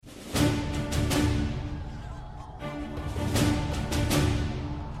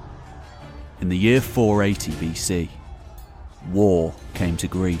In the year 480 BC, war came to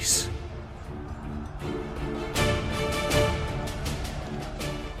Greece.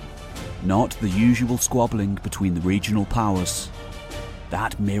 Not the usual squabbling between the regional powers.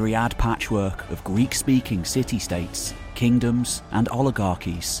 That myriad patchwork of Greek-speaking city-states, kingdoms and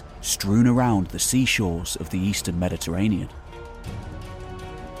oligarchies strewn around the seashores of the eastern Mediterranean.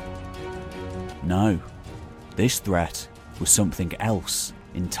 No, this threat was something else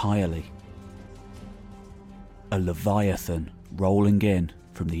entirely. A Leviathan rolling in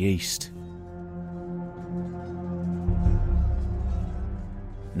from the east.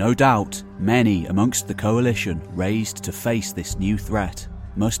 No doubt, many amongst the coalition raised to face this new threat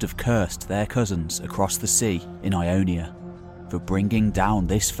must have cursed their cousins across the sea in Ionia for bringing down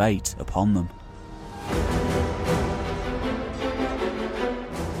this fate upon them.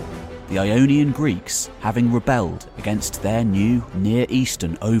 The Ionian Greeks, having rebelled against their new Near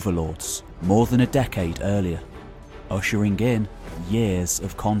Eastern overlords more than a decade earlier, ushering in years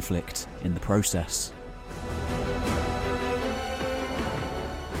of conflict in the process.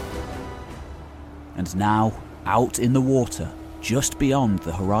 And now, out in the water, just beyond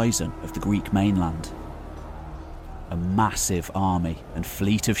the horizon of the Greek mainland, a massive army and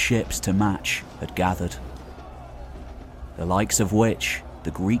fleet of ships to match had gathered, the likes of which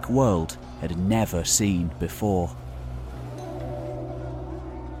the Greek world had never seen before.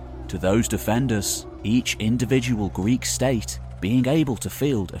 To those defenders, each individual Greek state being able to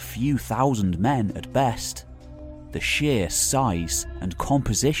field a few thousand men at best, the sheer size and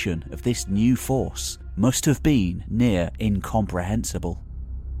composition of this new force must have been near incomprehensible.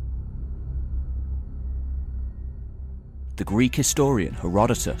 The Greek historian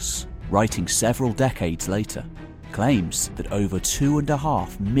Herodotus, writing several decades later, claims that over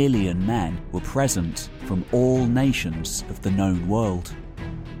 2.5 million men were present from all nations of the known world.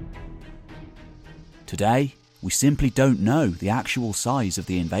 Today, we simply don't know the actual size of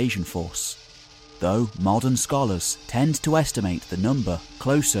the invasion force, though modern scholars tend to estimate the number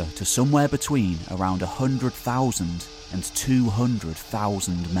closer to somewhere between around 100,000 and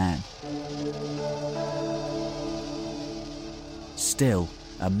 200,000 men. Still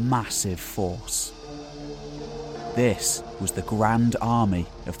a massive force. This was the Grand Army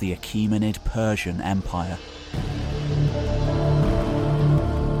of the Achaemenid Persian Empire.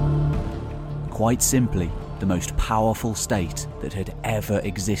 Quite simply, the most powerful state that had ever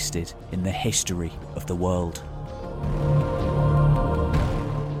existed in the history of the world.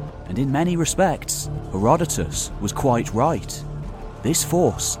 And in many respects, Herodotus was quite right. This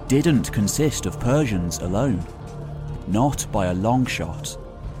force didn't consist of Persians alone, not by a long shot.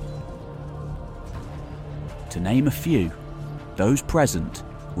 To name a few, those present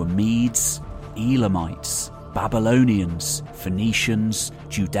were Medes, Elamites, Babylonians, Phoenicians,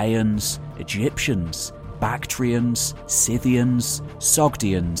 Judeans, Egyptians, Bactrians, Scythians,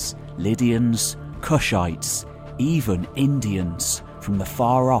 Sogdians, Lydians, Cushites, even Indians from the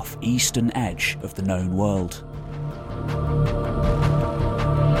far-off eastern edge of the known world.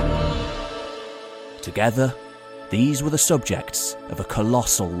 Together, these were the subjects of a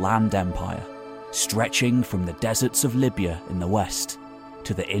colossal land empire, stretching from the deserts of Libya in the west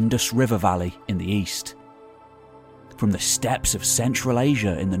to the Indus River Valley in the east, from the steppes of Central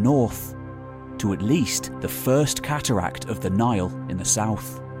Asia in the north to at least the first cataract of the Nile in the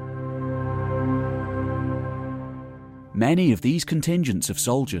south. Many of these contingents of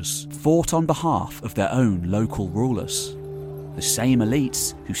soldiers fought on behalf of their own local rulers, the same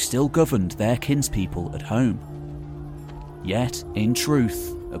elites who still governed their kinspeople at home. Yet, in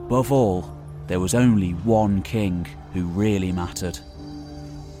truth, above all, there was only one king who really mattered.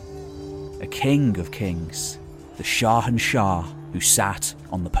 A king of kings, the Shahanshah, who sat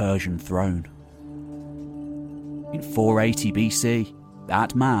on the Persian throne. In 480 BC,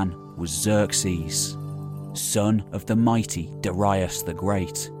 that man was Xerxes, son of the mighty Darius the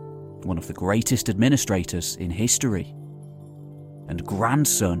Great, one of the greatest administrators in history, and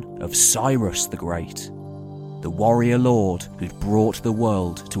grandson of Cyrus the Great, the warrior lord who'd brought the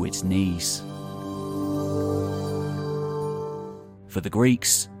world to its knees. For the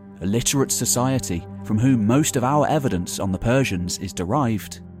Greeks, a literate society from whom most of our evidence on the Persians is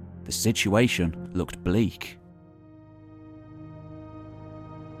derived, the situation looked bleak.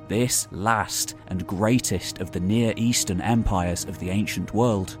 This last and greatest of the Near Eastern empires of the ancient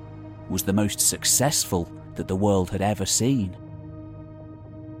world was the most successful that the world had ever seen.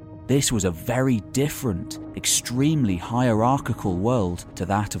 This was a very different, extremely hierarchical world to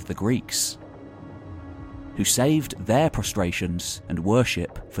that of the Greeks, who saved their prostrations and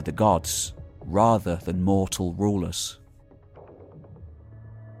worship for the gods rather than mortal rulers.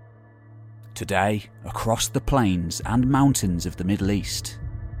 Today, across the plains and mountains of the Middle East,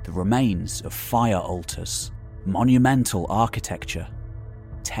 the remains of fire altars, monumental architecture,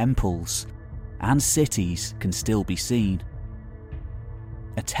 temples, and cities can still be seen.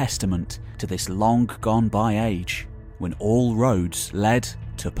 A testament to this long gone by age when all roads led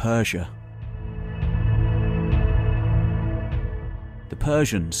to Persia. The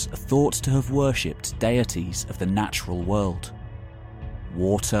Persians are thought to have worshipped deities of the natural world: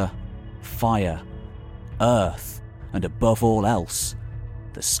 water, fire, earth, and above all else,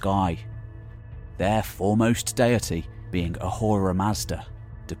 the sky. Their foremost deity being Ahura Mazda,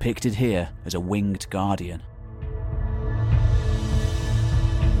 depicted here as a winged guardian.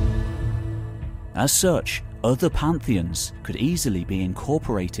 As such, other pantheons could easily be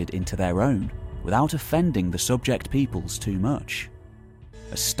incorporated into their own without offending the subject peoples too much.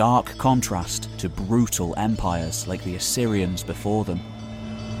 A stark contrast to brutal empires like the Assyrians before them.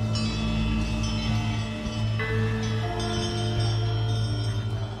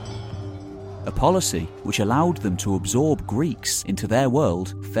 A policy which allowed them to absorb Greeks into their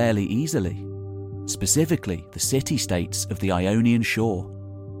world fairly easily, specifically the city-states of the Ionian shore,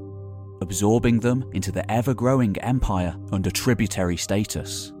 absorbing them into the ever-growing empire under tributary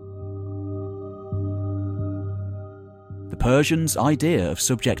status. The Persians' idea of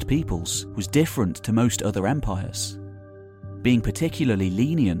subject peoples was different to most other empires, being particularly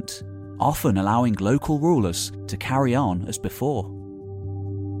lenient, often allowing local rulers to carry on as before.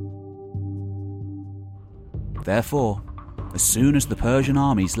 Therefore, as soon as the Persian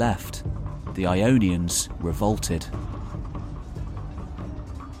armies left, the Ionians revolted,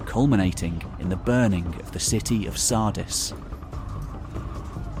 culminating in the burning of the city of Sardis.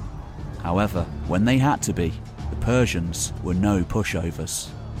 However, when they had to be, the Persians were no pushovers.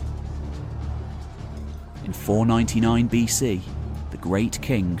 In 499 BC, the great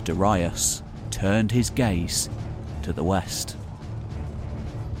king Darius turned his gaze to the west.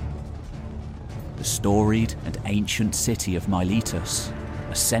 The storied and ancient city of Miletus,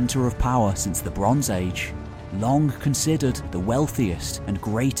 a centre of power since the Bronze Age, long considered the wealthiest and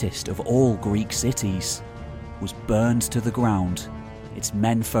greatest of all Greek cities, was burned to the ground, its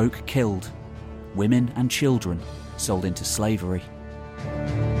menfolk killed, women and children sold into slavery.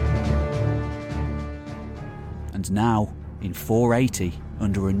 And now, in 480,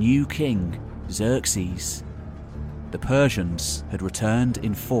 under a new king, Xerxes, the Persians had returned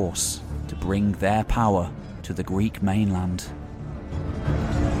in force to bring their power to the Greek mainland.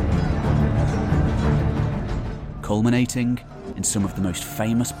 Culminating in some of the most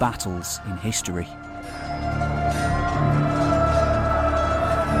famous battles in history.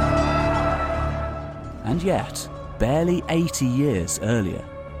 And yet, barely 80 years earlier,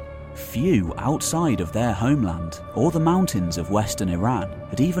 few outside of their homeland or the mountains of western Iran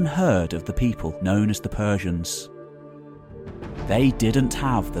had even heard of the people known as the Persians. They didn't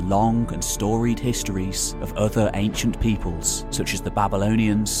have the long and storied histories of other ancient peoples such as the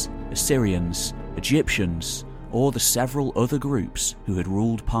Babylonians, Assyrians, Egyptians, or the several other groups who had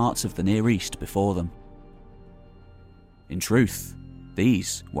ruled parts of the Near East before them. In truth,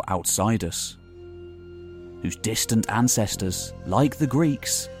 these were outsiders, whose distant ancestors, like the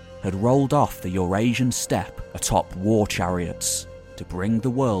Greeks, had rolled off the Eurasian steppe atop war chariots to bring the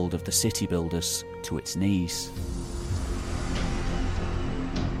world of the city builders to its knees.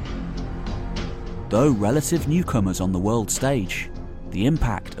 Though relative newcomers on the world stage, the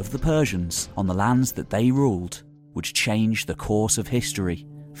impact of the Persians on the lands that they ruled would change the course of history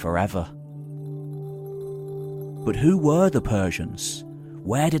forever. But who were the Persians?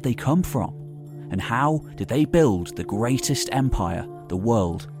 Where did they come from? And how did they build the greatest empire the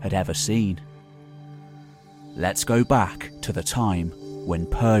world had ever seen? Let's go back to the time when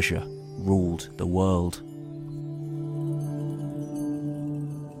Persia ruled the world.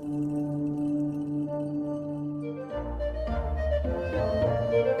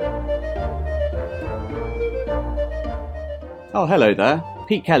 Oh, hello there,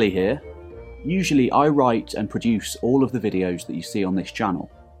 Pete Kelly here. Usually I write and produce all of the videos that you see on this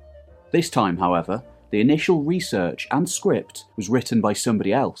channel. This time, however, the initial research and script was written by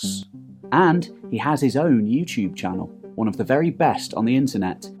somebody else. And he has his own YouTube channel, one of the very best on the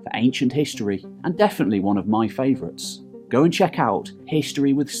internet for ancient history, and definitely one of my favourites. Go and check out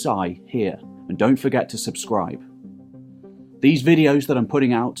History with Sai here, and don't forget to subscribe. These videos that I'm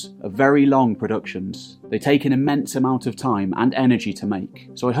putting out are very long productions. They take an immense amount of time and energy to make,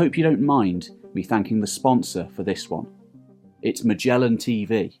 so I hope you don't mind me thanking the sponsor for this one. It's Magellan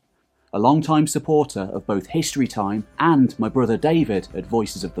TV, a long-time supporter of both History Time and my brother David at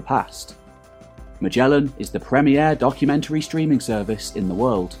Voices of the Past. Magellan is the premier documentary streaming service in the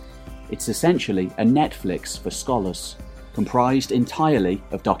world. It's essentially a Netflix for scholars, comprised entirely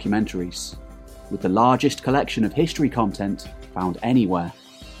of documentaries, with the largest collection of history content found anywhere,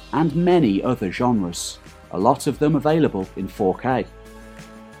 and many other genres, a lot of them available in 4K.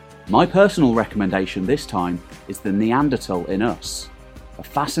 My personal recommendation this time is The Neanderthal in Us, a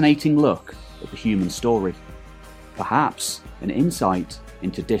fascinating look at the human story, perhaps an insight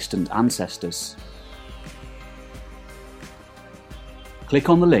into distant ancestors. Click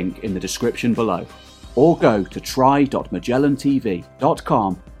on the link in the description below, or go to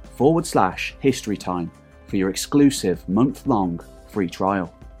try.magellantv.com/historytime for your exclusive month-long free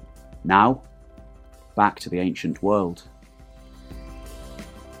trial. Now, back to the ancient world.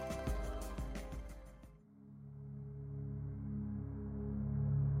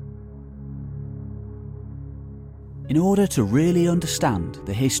 In order to really understand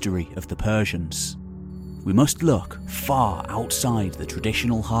the history of the Persians, we must look far outside the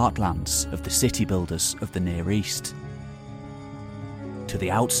traditional heartlands of the city builders of the Near East, to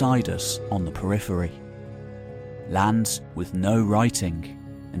the outsiders on the periphery, lands with no writing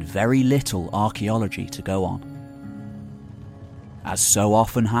and very little archaeology to go on. As so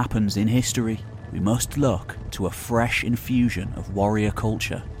often happens in history, we must look to a fresh infusion of warrior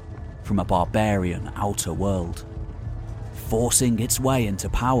culture from a barbarian outer world, forcing its way into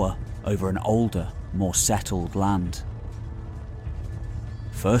power over an older, more settled land.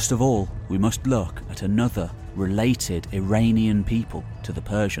 First of all, we must look at another related Iranian people to the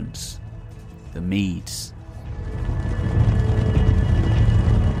Persians, the Medes.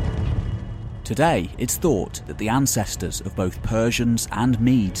 Today, it's thought that the ancestors of both Persians and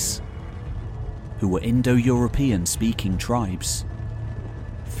Medes, who were Indo-European speaking tribes,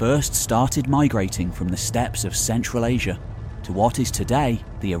 first started migrating from the steppes of Central Asia to what is today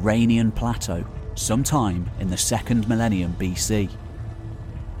the Iranian plateau sometime in the 2nd millennium BC,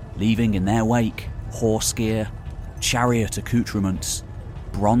 leaving in their wake horse gear, chariot accoutrements,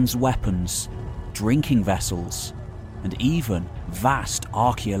 bronze weapons, drinking vessels, and even vast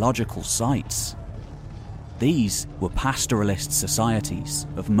archaeological sites. These were pastoralist societies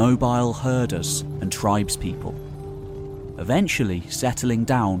of mobile herders and tribespeople, eventually settling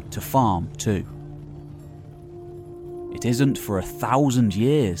down to farm too. It isn't for 1,000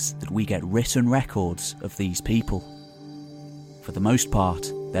 years that we get written records of these people. For the most part,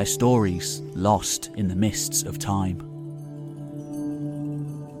 their stories lost in the mists of time.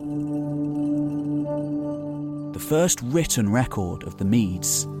 The first written record of the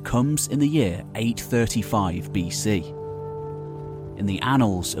Medes comes in the year 835 BC, in the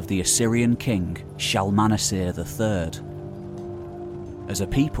annals of the Assyrian king Shalmaneser III, as a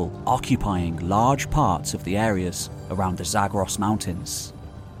people occupying large parts of the areas around the Zagros Mountains.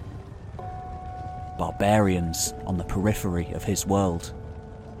 Barbarians on the periphery of his world.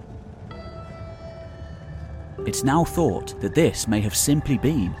 It's now thought that this may have simply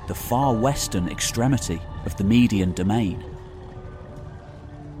been the far western extremity of the Median domain.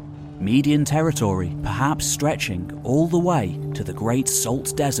 Median territory perhaps stretching all the way to the great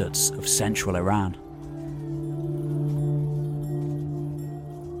salt deserts of central Iran.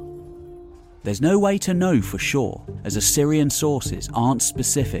 There's no way to know for sure, as Assyrian sources aren't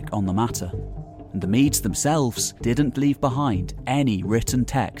specific on the matter, and the Medes themselves didn't leave behind any written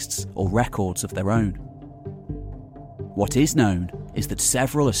texts or records of their own. What is known is that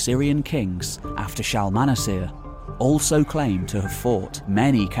several Assyrian kings after Shalmaneser also claim to have fought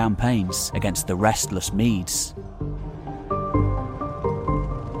many campaigns against the restless Medes.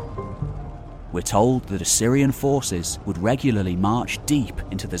 We're told that Assyrian forces would regularly march deep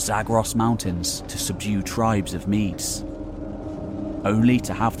into the Zagros Mountains to subdue tribes of Medes, only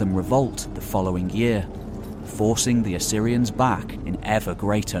to have them revolt the following year, forcing the Assyrians back in ever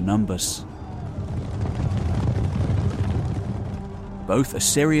greater numbers. Both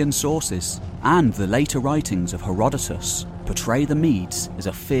Assyrian sources and the later writings of Herodotus portray the Medes as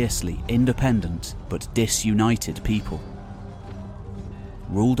a fiercely independent but disunited people,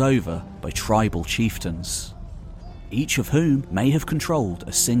 ruled over by tribal chieftains, each of whom may have controlled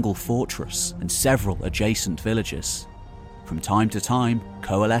a single fortress and several adjacent villages, from time to time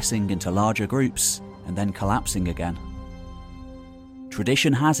coalescing into larger groups and then collapsing again.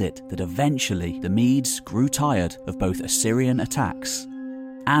 Tradition has it that eventually the Medes grew tired of both Assyrian attacks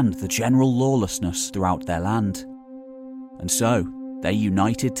and the general lawlessness throughout their land, and so they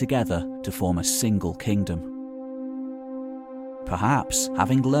united together to form a single kingdom. Perhaps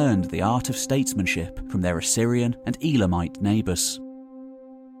having learned the art of statesmanship from their Assyrian and Elamite neighbours,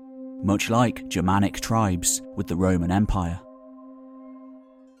 much like Germanic tribes with the Roman Empire.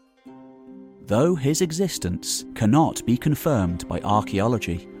 Though his existence cannot be confirmed by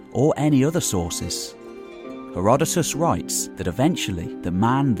archaeology or any other sources. Herodotus writes that eventually the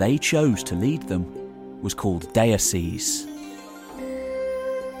man they chose to lead them was called Deioces.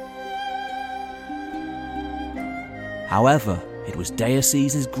 However, it was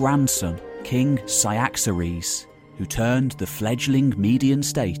Deioces' grandson, King Cyaxares, who turned the fledgling Median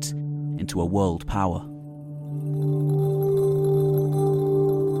state into a world power.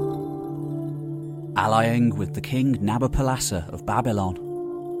 Allying with the king Nabopolassar of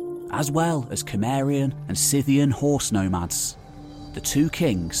Babylon, as well as Cimmerian and Scythian horse nomads, the two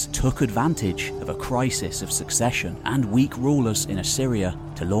kings took advantage of a crisis of succession and weak rulers in Assyria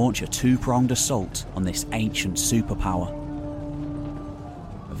to launch a two-pronged assault on this ancient superpower,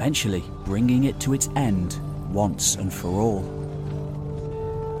 eventually bringing it to its end once and for all,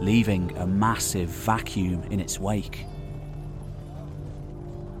 leaving a massive vacuum in its wake.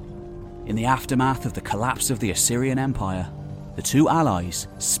 In the aftermath of the collapse of the Assyrian Empire, the two allies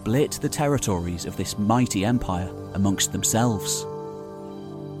split the territories of this mighty empire amongst themselves,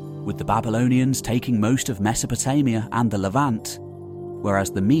 with the Babylonians taking most of Mesopotamia and the Levant, whereas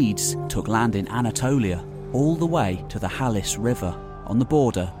the Medes took land in Anatolia all the way to the Halys River on the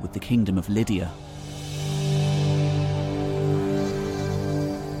border with the Kingdom of Lydia.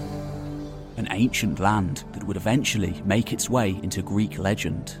 An ancient land that would eventually make its way into Greek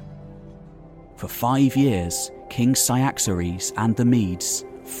legend. For 5 years, King Cyaxares and the Medes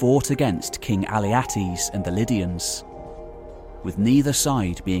fought against King Alyattes and the Lydians, with neither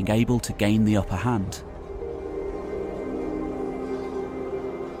side being able to gain the upper hand.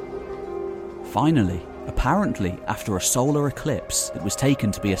 Finally, apparently after a solar eclipse that was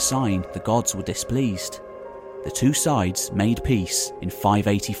taken to be a sign the gods were displeased, the two sides made peace in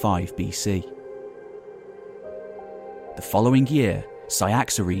 585 BC. The following year,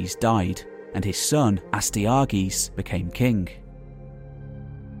 Cyaxares died, and his son Astyages became king.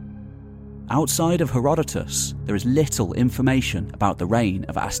 Outside of Herodotus, there is little information about the reign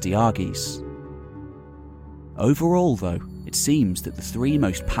of Astyages. Overall, though, it seems that the three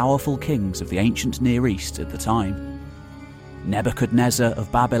most powerful kings of the ancient Near East at the time, Nebuchadnezzar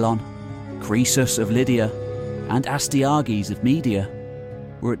of Babylon, Croesus of Lydia, and Astyages of Media,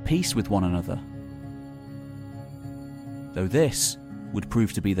 were at peace with one another. Though this would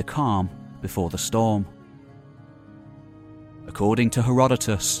prove to be the calm before the storm. According to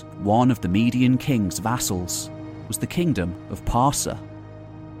Herodotus, one of the Median king's vassals was the kingdom of Parsa,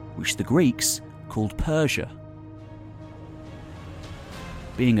 which the Greeks called Persia.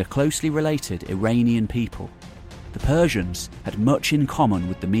 Being a closely related Iranian people, the Persians had much in common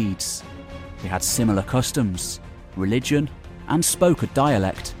with the Medes. They had similar customs, religion, and spoke a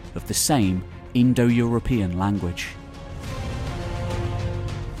dialect of the same Indo-European language.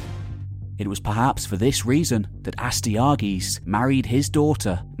 It was perhaps for this reason that Astyages married his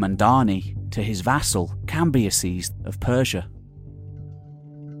daughter Mandani to his vassal Cambyses of Persia.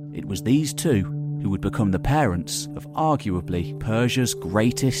 It was these two who would become the parents of arguably Persia's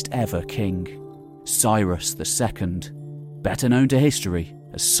greatest ever king, Cyrus II, better known to history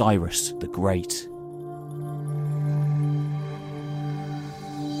as Cyrus the Great.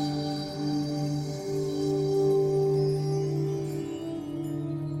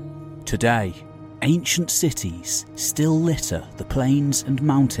 Today, ancient cities still litter the plains and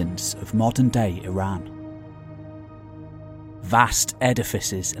mountains of modern-day Iran. Vast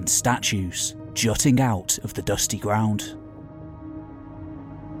edifices and statues jutting out of the dusty ground.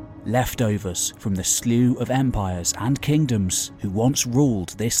 Leftovers from the slew of empires and kingdoms who once ruled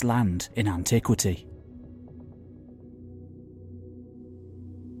this land in antiquity.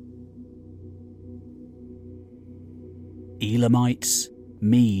 Elamites,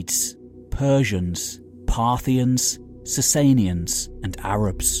 Medes, Persians, Parthians, Sasanians, and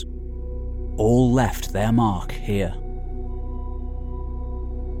Arabs all left their mark here.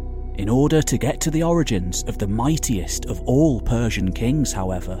 In order to get to the origins of the mightiest of all Persian kings,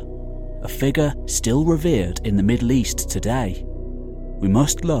 however, a figure still revered in the Middle East today, we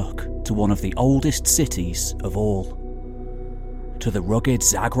must look to one of the oldest cities of all, to the rugged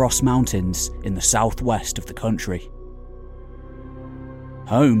Zagros Mountains in the southwest of the country.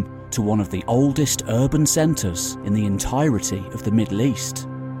 Home to one of the oldest urban centres in the entirety of the Middle East.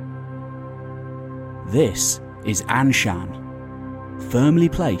 This is Anshan, firmly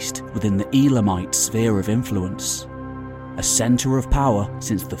placed within the Elamite sphere of influence, a centre of power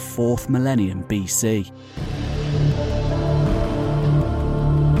since the 4th millennium BC.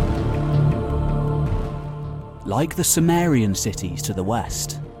 Like the Sumerian cities to the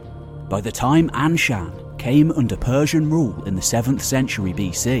west, by the time Anshan came under Persian rule in the 7th century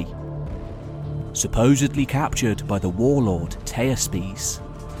BC, supposedly captured by the warlord Teospes,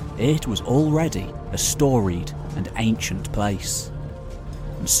 it was already a storied and ancient place.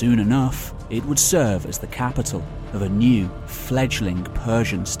 And soon enough, it would serve as the capital of a new, fledgling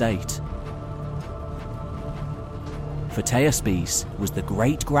Persian state. Ptolemy was the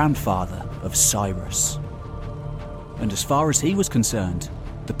great-grandfather of Cyrus, and as far as he was concerned,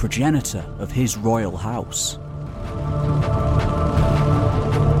 the progenitor of his royal house.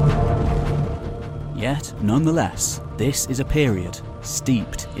 Yet, nonetheless, this is a period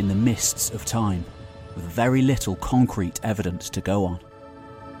steeped in the mists of time, with very little concrete evidence to go on.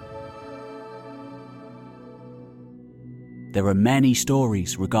 There are many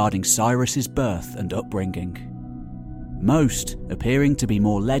stories regarding Cyrus's birth and upbringing, most appearing to be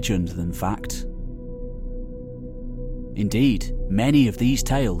more legend than fact. Indeed, many of these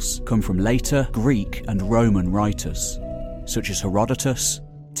tales come from later Greek and Roman writers, such as Herodotus,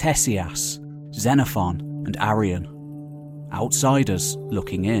 Ctesias, Xenophon, and Arrian, outsiders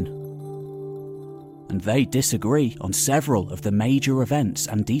looking in. And they disagree on several of the major events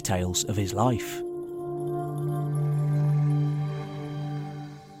and details of his life.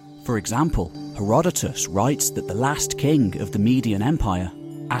 For example, Herodotus writes that the last king of the Median Empire,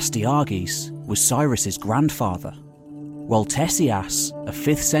 Astyages, was Cyrus's grandfather, while Ctesias, a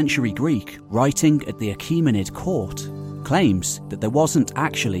 5th century Greek writing at the Achaemenid court, claims that there wasn't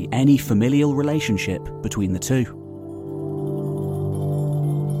actually any familial relationship between the two.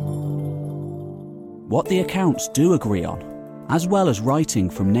 What the accounts do agree on, as well as writing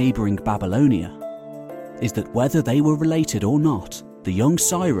from neighbouring Babylonia, is that whether they were related or not, the young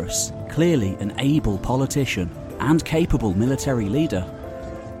Cyrus, clearly an able politician and capable military leader,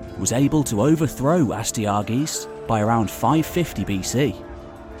 was able to overthrow Astyages by around 550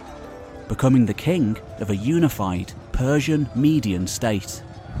 BC, becoming the king of a unified Persian Median state.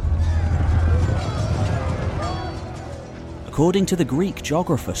 According to the Greek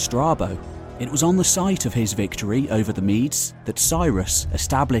geographer Strabo, it was on the site of his victory over the Medes that Cyrus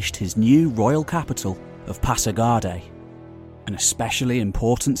established his new royal capital of Pasargadae, an especially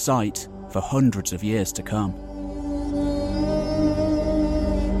important site for hundreds of years to come.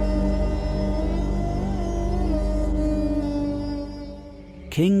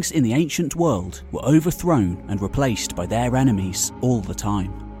 Kings in the ancient world were overthrown and replaced by their enemies all the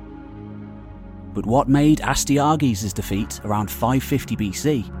time. But what made Astyages' defeat around 550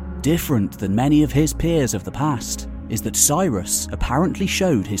 BC different than many of his peers of the past is that Cyrus apparently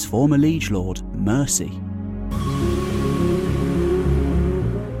showed his former liege lord mercy.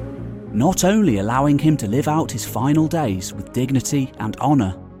 Not only allowing him to live out his final days with dignity and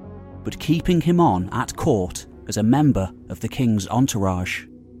honour, but keeping him on at court as a member of the king's entourage.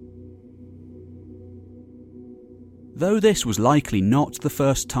 Though this was likely not the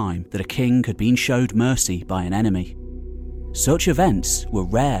first time that a king had been showed mercy by an enemy, such events were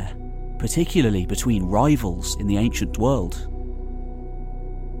rare, particularly between rivals in the ancient world.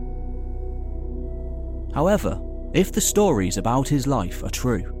 However, if the stories about his life are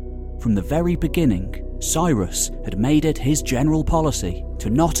true, from the very beginning, Cyrus had made it his general policy to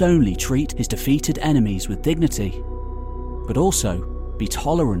not only treat his defeated enemies with dignity, but also be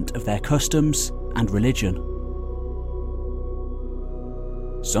tolerant of their customs and religion.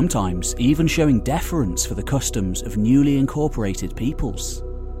 Sometimes even showing deference for the customs of newly incorporated peoples,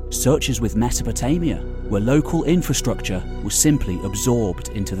 such as with Mesopotamia, where local infrastructure was simply absorbed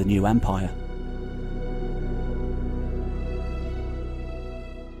into the new empire.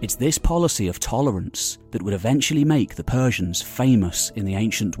 It's this policy of tolerance that would eventually make the Persians famous in the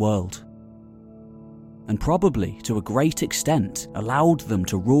ancient world, and probably to a great extent allowed them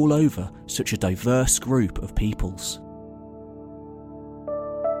to rule over such a diverse group of peoples.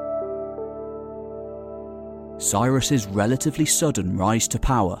 Cyrus's relatively sudden rise to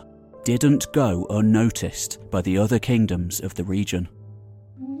power didn't go unnoticed by the other kingdoms of the region.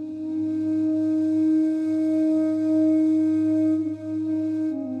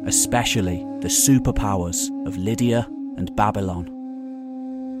 Especially the superpowers of Lydia and Babylon.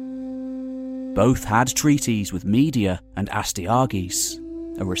 Both had treaties with Media and Astyages,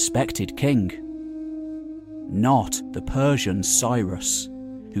 a respected king. Not the Persian Cyrus,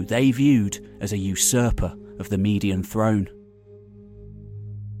 who they viewed as a usurper of the Median throne.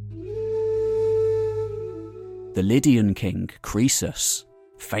 The Lydian king, Croesus,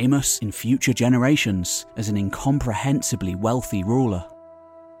 famous in future generations as an incomprehensibly wealthy ruler,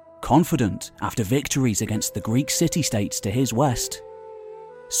 confident after victories against the Greek city-states to his west,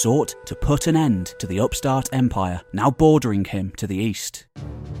 sought to put an end to the upstart empire now bordering him to the east.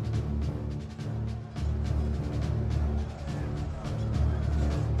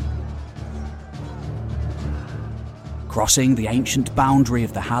 crossing the ancient boundary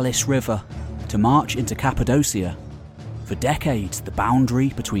of the Halys River to march into Cappadocia, for decades the boundary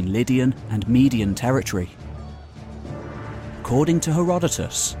between Lydian and Median territory. According to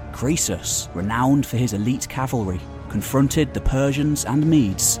Herodotus, Croesus, renowned for his elite cavalry, confronted the Persians and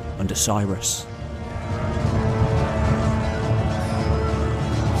Medes under Cyrus.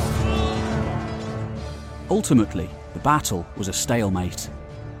 Ultimately, the battle was a stalemate,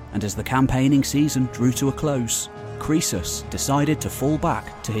 and as the campaigning season drew to a close, Croesus decided to fall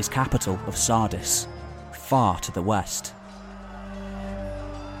back to his capital of Sardis, far to the west.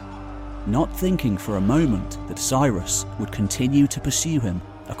 Not thinking for a moment that Cyrus would continue to pursue him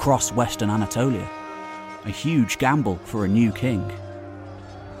across western Anatolia, a huge gamble for a new king.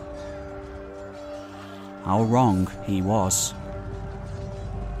 How wrong he was.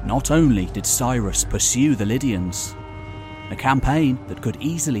 Not only did Cyrus pursue the Lydians, a campaign that could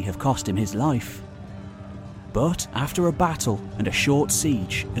easily have cost him his life, but after a battle and a short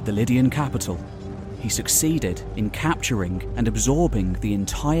siege at the Lydian capital, he succeeded in capturing and absorbing the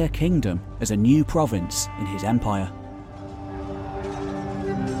entire kingdom as a new province in his empire.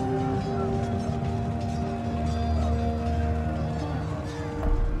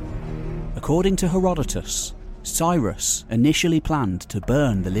 According to Herodotus, Cyrus initially planned to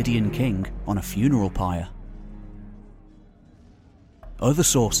burn the Lydian king on a funeral pyre. Other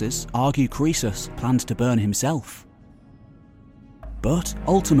sources argue Croesus planned to burn himself. But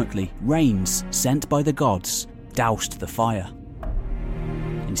ultimately, rains sent by the gods doused the fire.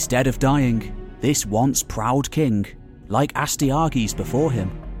 Instead of dying, this once proud king, like Astyages before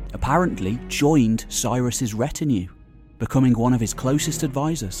him, apparently joined Cyrus's retinue, becoming one of his closest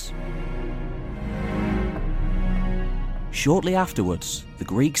advisors. Shortly afterwards, the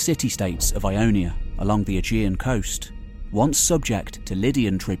Greek city-states of Ionia along the Aegean coast, once subject to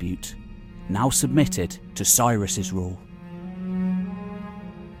Lydian tribute, now submitted to Cyrus's rule.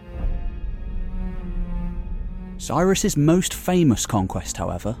 Cyrus's most famous conquest,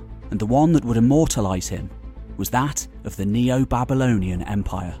 however, and the one that would immortalise him, was that of the Neo-Babylonian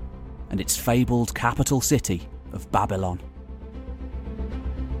Empire and its fabled capital city of Babylon.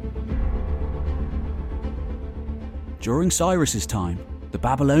 During Cyrus's time, the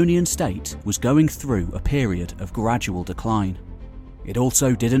Babylonian state was going through a period of gradual decline. It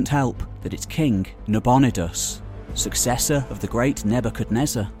also didn't help that its king, Nabonidus, successor of the great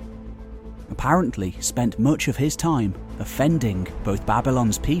Nebuchadnezzar, apparently spent much of his time offending both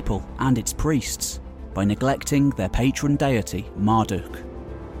Babylon's people and its priests by neglecting their patron deity, Marduk,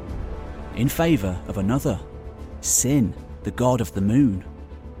 in favour of another, Sin, the god of the moon.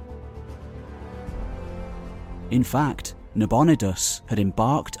 In fact, Nabonidus had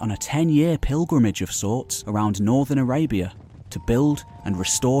embarked on a 10-year pilgrimage of sorts around northern Arabia to build and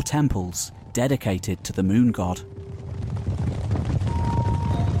restore temples dedicated to the moon god.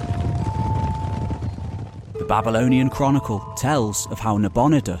 The Babylonian Chronicle tells of how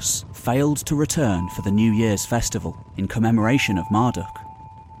Nabonidus failed to return for the New Year's festival in commemoration of Marduk,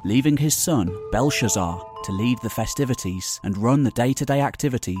 leaving his son Belshazzar to lead the festivities and run the day-to-day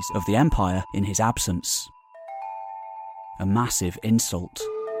activities of the empire in his absence. A massive insult.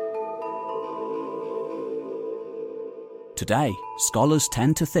 Today, scholars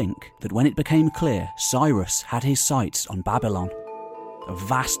tend to think that when it became clear Cyrus had his sights on Babylon, a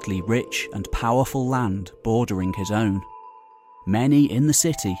vastly rich and powerful land bordering his own, many in the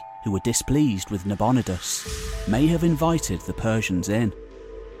city who were displeased with Nabonidus may have invited the Persians in.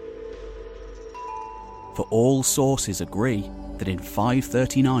 For all sources agree that in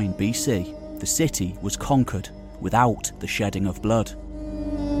 539 BC, the city was conquered without the shedding of blood.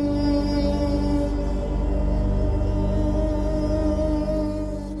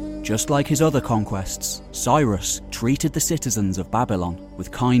 Just like his other conquests, Cyrus treated the citizens of Babylon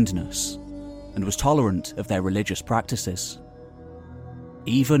with kindness and was tolerant of their religious practices,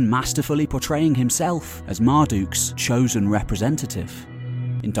 even masterfully portraying himself as Marduk's chosen representative,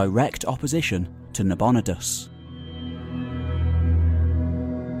 in direct opposition to Nabonidus.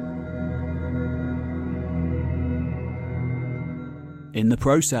 In the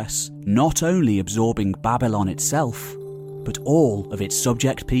process, not only absorbing Babylon itself, but all of its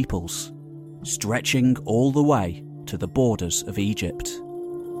subject peoples, stretching all the way to the borders of Egypt.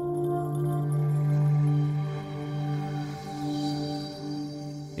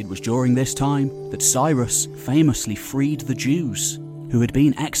 It was during this time that Cyrus famously freed the Jews, who had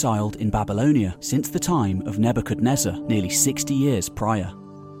been exiled in Babylonia since the time of Nebuchadnezzar nearly 60 years prior,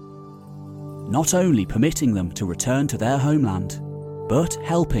 not only permitting them to return to their homeland, but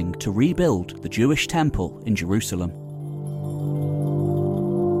helping to rebuild the Jewish temple in Jerusalem.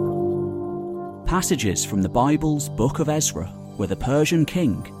 Passages from the Bible's Book of Ezra, where the Persian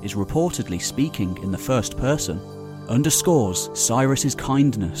king is reportedly speaking in the first person, underscores Cyrus's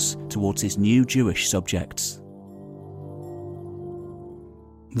kindness towards his new Jewish subjects.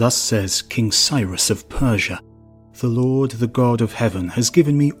 Thus says King Cyrus of Persia, "The Lord, the God of heaven, has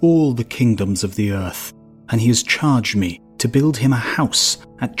given me all the kingdoms of the earth, and he has charged me to build him a house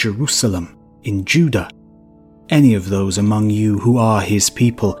at Jerusalem in Judah. Any of those among you who are his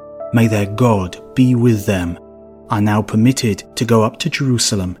people, may their God be with them, are now permitted to go up to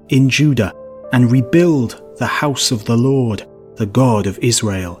Jerusalem in Judah and rebuild the house of the Lord, the God of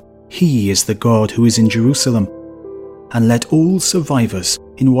Israel. He is the God who is in Jerusalem. And let all survivors,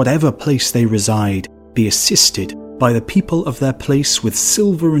 in whatever place they reside, be assisted by the people of their place with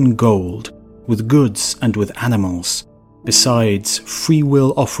silver and gold, with goods and with animals, besides free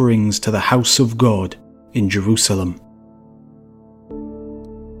will offerings to the house of God in Jerusalem."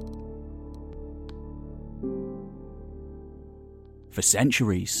 For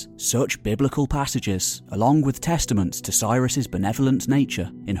centuries, such biblical passages, along with testaments to Cyrus's benevolent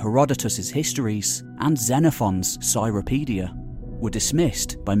nature in Herodotus's histories and Xenophon's Cyropedia, were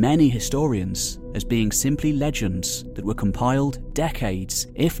dismissed by many historians as being simply legends that were compiled decades,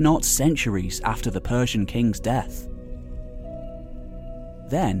 if not centuries, after the Persian king's death.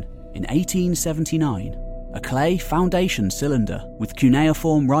 Then, in 1879, a clay foundation cylinder with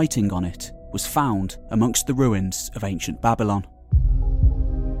cuneiform writing on it was found amongst the ruins of ancient Babylon.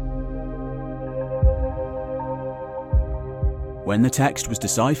 When the text was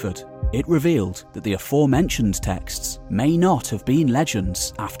deciphered, it revealed that the aforementioned texts may not have been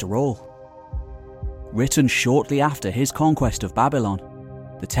legends after all. Written shortly after his conquest of Babylon,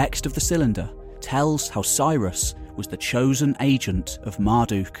 the text of the cylinder tells how Cyrus was the chosen agent of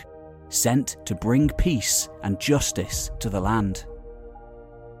Marduk, sent to bring peace and justice to the land.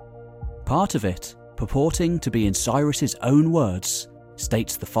 Part of it, purporting to be in Cyrus's own words,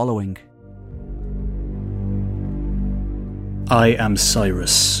 states the following: "I am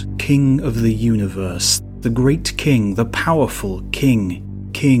Cyrus, king of the universe, the great king, the powerful king,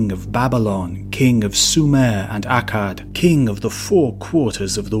 king of Babylon, king of Sumer and Akkad, king of the 4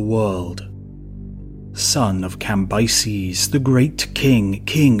 quarters of the world. Son of Cambyses, the great king,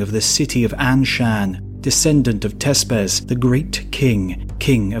 king of the city of Anshan, descendant of Tespes, the great king,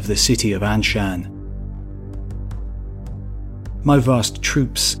 king of the city of Anshan. My vast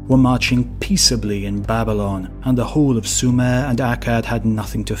troops were marching peaceably in Babylon, and the whole of Sumer and Akkad had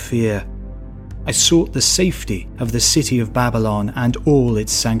nothing to fear. I sought the safety of the city of Babylon and all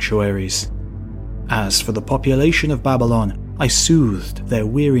its sanctuaries. As for the population of Babylon, I soothed their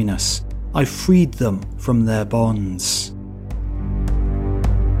weariness. I freed them from their bonds.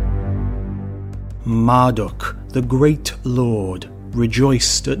 Marduk, the great lord,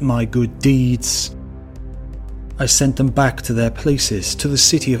 rejoiced at my good deeds. I sent them back to their places, to the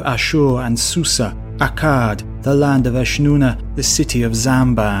city of Ashur and Susa, Akkad, the land of Eshnuna, the city of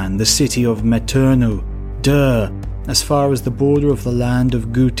Zamban, the city of Meternu, Dur, as far as the border of the land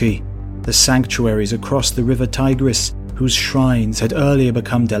of Guti, the sanctuaries across the river Tigris, whose shrines had earlier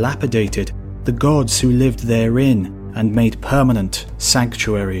become dilapidated, the gods who lived therein and made permanent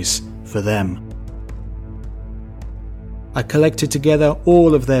sanctuaries for them. I collected together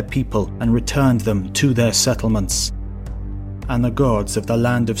all of their people and returned them to their settlements. And the gods of the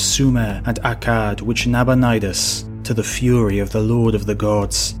land of Sumer and Akkad, which Nabonidus, to the fury of the Lord of the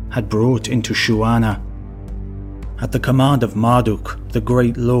gods, had brought into Shuana. At the command of Marduk, the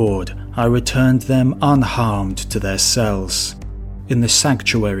great lord, I returned them unharmed to their cells, in the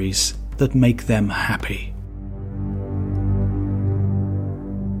sanctuaries that make them happy.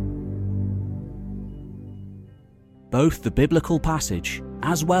 Both the biblical passage,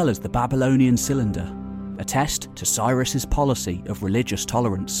 as well as the Babylonian cylinder, attest to Cyrus's policy of religious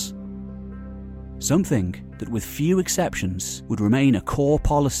tolerance. Something that, with few exceptions, would remain a core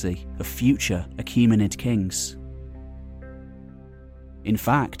policy of future Achaemenid kings. In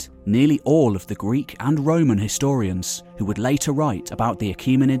fact, nearly all of the Greek and Roman historians who would later write about the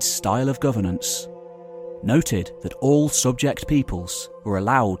Achaemenids' style of governance noted that all subject peoples were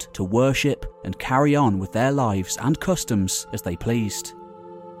allowed to worship and carry on with their lives and customs as they pleased,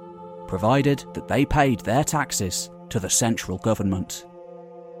 provided that they paid their taxes to the central government.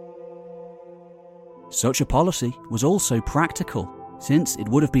 Such a policy was also practical, since it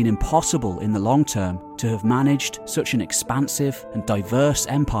would have been impossible in the long term to have managed such an expansive and diverse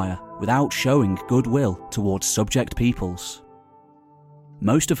empire without showing goodwill towards subject peoples,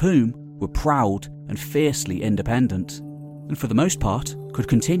 most of whom were proud and fiercely independent, and for the most part could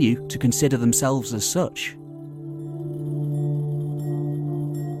continue to consider themselves as such.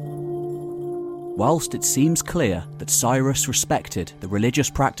 Whilst it seems clear that Cyrus respected the religious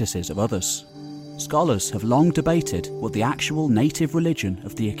practices of others, scholars have long debated what the actual native religion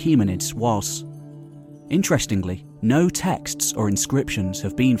of the Achaemenids was. Interestingly, no texts or inscriptions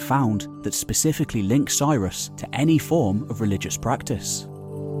have been found that specifically link Cyrus to any form of religious practice.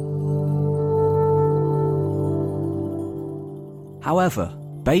 However,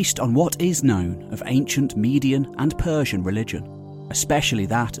 based on what is known of ancient Median and Persian religion, especially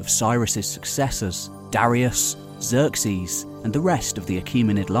that of Cyrus's successors, Darius, Xerxes, and the rest of the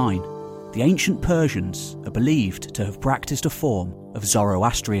Achaemenid line, the ancient Persians are believed to have practiced a form of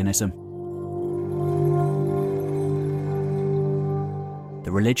Zoroastrianism.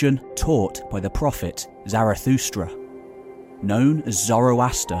 The religion taught by the prophet Zarathustra, known as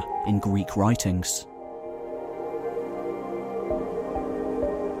Zoroaster in Greek writings.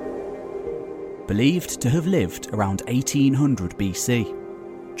 Believed to have lived around 1800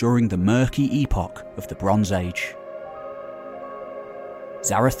 BC, during the murky epoch of the Bronze Age.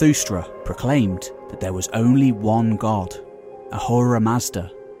 Zarathustra proclaimed that there was only one God, Ahura Mazda,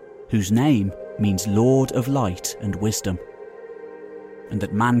 whose name means Lord of Light and Wisdom, and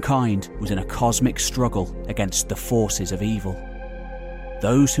that mankind was in a cosmic struggle against the forces of evil.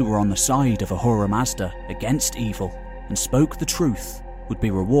 Those who were on the side of Ahura Mazda against evil and spoke the truth would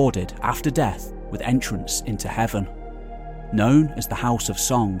be rewarded after death with entrance into heaven, known as the House of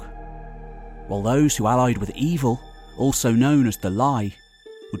Song, while those who allied with evil, also known as the Lie,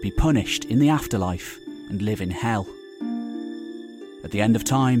 would be punished in the afterlife and live in hell. At the end of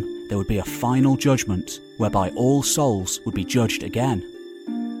time, there would be a final judgment whereby all souls would be judged again.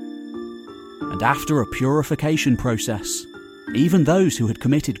 And after a purification process, even those who had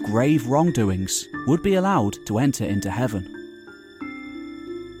committed grave wrongdoings would be allowed to enter into heaven.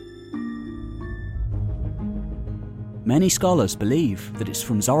 Many scholars believe that it's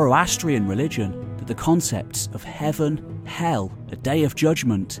from Zoroastrian religion that the concepts of heaven, hell, a day of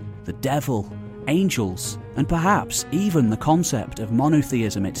judgment, the devil, angels, and perhaps even the concept of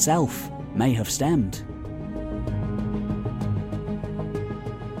monotheism itself may have stemmed.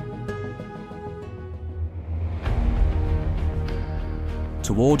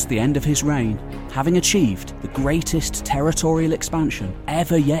 Towards the end of his reign, having achieved the greatest territorial expansion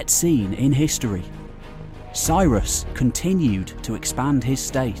ever yet seen in history, Cyrus continued to expand his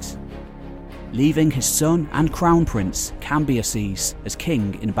state, leaving his son and crown prince Cambyses as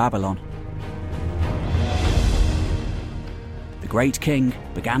king in Babylon. The great king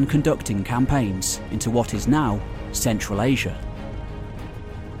began conducting campaigns into what is now Central Asia,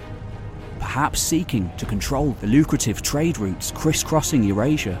 perhaps seeking to control the lucrative trade routes crisscrossing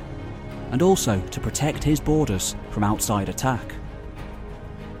Eurasia, and also to protect his borders from outside attack,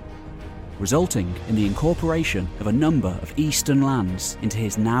 resulting in the incorporation of a number of eastern lands into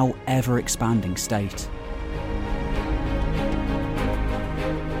his now ever-expanding state.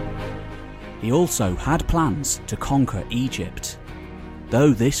 He also had plans to conquer Egypt,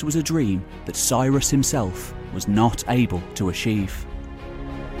 though this was a dream that Cyrus himself was not able to achieve.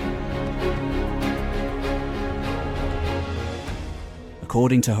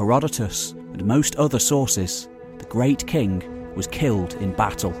 According to Herodotus and most other sources, the great king was killed in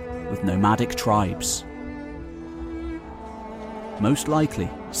battle with nomadic tribes, most likely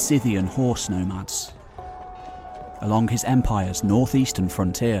Scythian horse nomads, along his empire's northeastern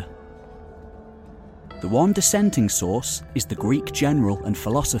frontier. The one dissenting source is the Greek general and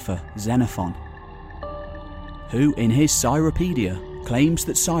philosopher Xenophon, who in his Cyropedia claims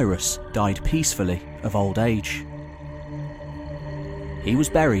that Cyrus died peacefully of old age. He was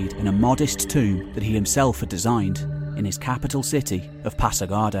buried in a modest tomb that he himself had designed in his capital city of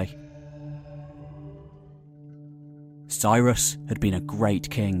Pasargadae. Cyrus had been a great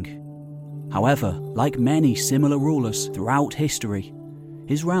king. However, like many similar rulers throughout history,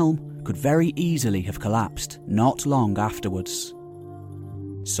 his realm could very easily have collapsed not long afterwards.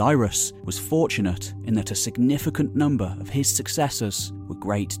 Cyrus was fortunate in that a significant number of his successors were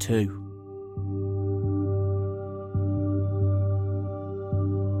great too.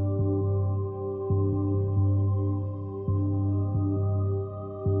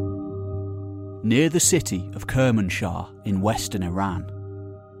 Near the city of Kermanshah in western Iran,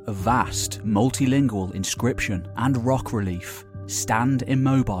 a vast multilingual inscription and rock relief stand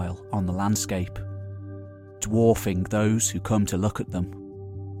immobile on the landscape, dwarfing those who come to look at them.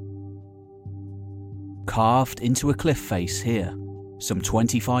 Carved into a cliff face here, some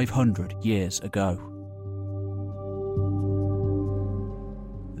 2,500 years ago.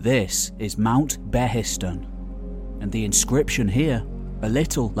 This is Mount Behistun, and the inscription here, a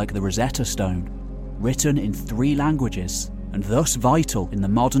little like the Rosetta Stone, written in 3 languages, and thus vital in the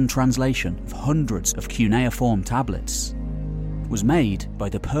modern translation of hundreds of cuneiform tablets, was made by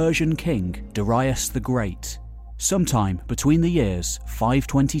the Persian king Darius the Great, sometime between the years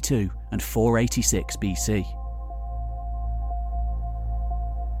 522 and 486 BC.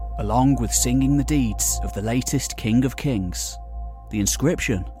 Along with singing the deeds of the latest King of Kings, the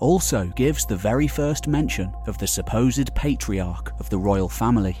inscription also gives the very first mention of the supposed patriarch of the royal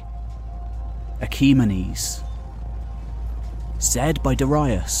family, Achaemenes, said by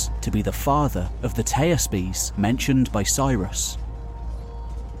Darius to be the father of the Theaspes mentioned by Cyrus.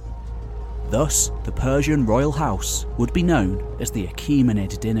 Thus, the Persian royal house would be known as the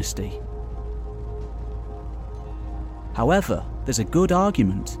Achaemenid dynasty. However, there's a good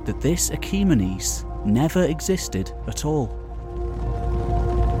argument that this Achaemenes never existed at all.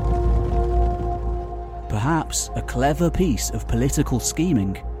 Perhaps a clever piece of political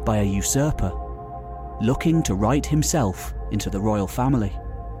scheming by a usurper, looking to write himself into the royal family.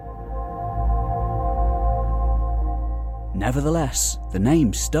 Nevertheless, the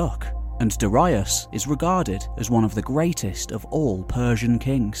name stuck, and Darius is regarded as one of the greatest of all Persian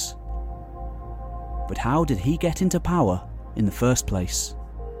kings. But how did he get into power in the first place?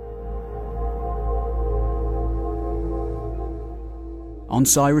 On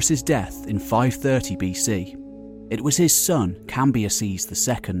Cyrus's death in 530 BC, it was his son Cambyses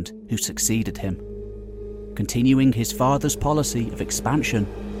II who succeeded him, continuing his father's policy of expansion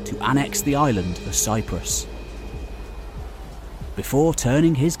to annex the island of Cyprus, before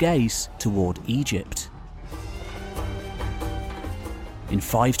turning his gaze toward Egypt. In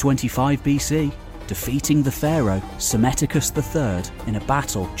 525 BC, defeating the pharaoh Psammetichus III in a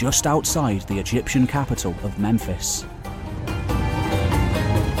battle just outside the Egyptian capital of Memphis.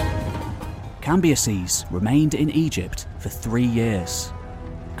 Cambyses remained in Egypt for 3 years,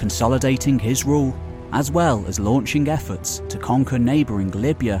 consolidating his rule as well as launching efforts to conquer neighbouring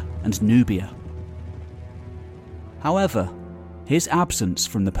Libya and Nubia. However, his absence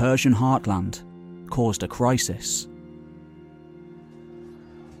from the Persian heartland caused a crisis.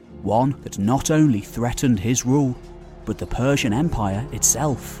 One that not only threatened his rule, but the Persian Empire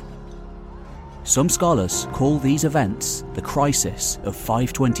itself. Some scholars call these events the crisis of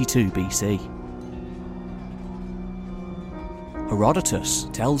 522 BC. Herodotus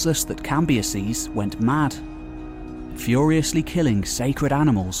tells us that Cambyses went mad, furiously killing sacred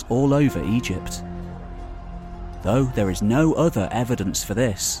animals all over Egypt. Though there is no other evidence for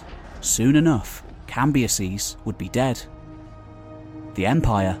this, soon enough Cambyses would be dead. The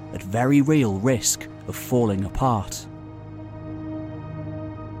empire at very real risk of falling apart.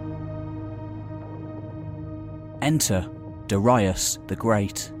 Enter Darius the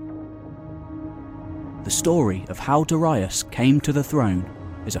Great. The story of how Darius came to the throne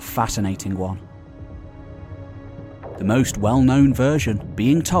is a fascinating one. The most well-known version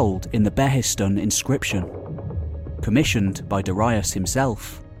being told in the Behistun inscription, commissioned by Darius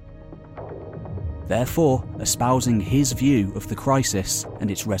himself, therefore espousing his view of the crisis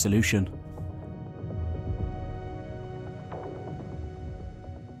and its resolution.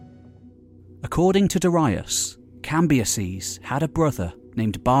 According to Darius, Cambyses had a brother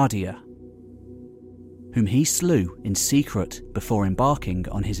named Bardia, whom he slew in secret before embarking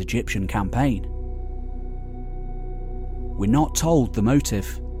on his Egyptian campaign. We're not told the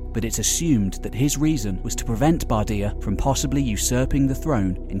motive, but it's assumed that his reason was to prevent Bardia from possibly usurping the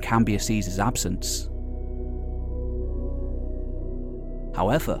throne in Cambyses' absence.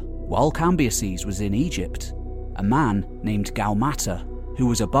 However, while Cambyses was in Egypt, a man named Gaumata, who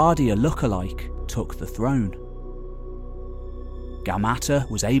was a Bardia lookalike, took the throne. Gaumata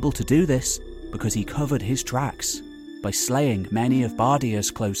was able to do this because he covered his tracks by slaying many of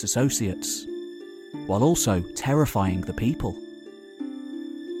Bardia's close associates, while also terrifying the people.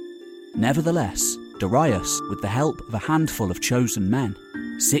 Nevertheless, Darius, with the help of a handful of chosen men,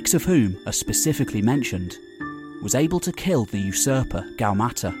 6 of whom are specifically mentioned, was able to kill the usurper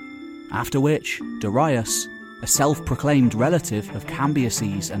Gaumata, after which Darius, a self-proclaimed relative of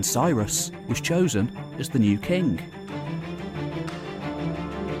Cambyses and Cyrus, was chosen as the new king.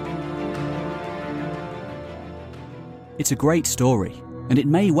 It's a great story, and it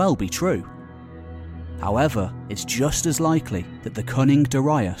may well be true. However, it's just as likely that the cunning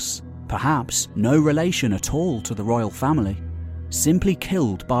Darius, perhaps no relation at all to the royal family, simply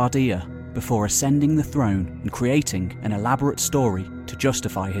killed Bardia before ascending the throne and creating an elaborate story to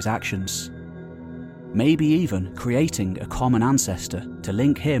justify his actions. Maybe even creating a common ancestor to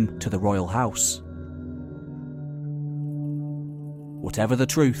link him to the royal house. Whatever the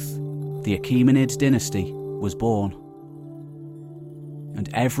truth, the Achaemenid dynasty was born, and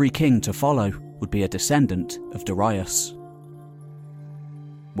every king to follow would be a descendant of Darius.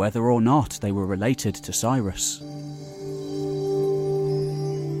 whether or not they were related to Cyrus.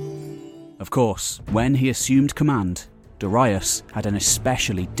 Of course, when he assumed command, Darius had an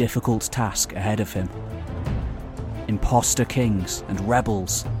especially difficult task ahead of him. Imposter kings and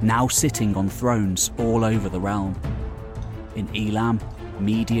rebels now sitting on thrones all over the realm, in Elam,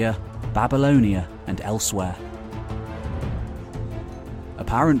 Media, Babylonia, and elsewhere.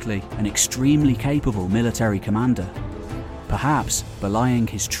 Apparently an extremely capable military commander, perhaps belying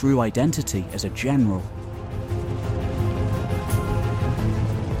his true identity as a general.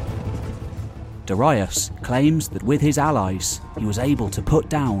 Darius claims that with his allies, he was able to put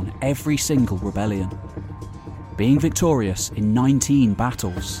down every single rebellion, being victorious in 19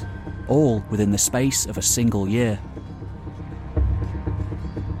 battles, all within the space of a single year.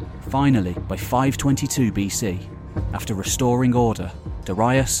 Finally, by 522 BC, after restoring order,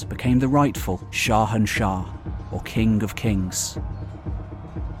 Darius became the rightful Shahanshah, or King of Kings.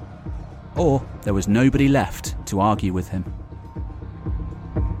 Or there was nobody left to argue with him.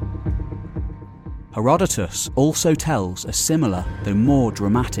 Herodotus also tells a similar, though more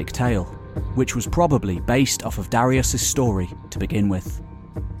dramatic tale, which was probably based off of Darius' story to begin with.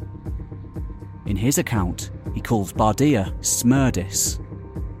 In his account, he calls Bardia Smerdis.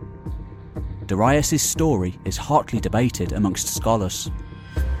 Darius' story is hotly debated amongst scholars,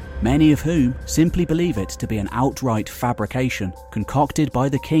 many of whom simply believe it to be an outright fabrication concocted by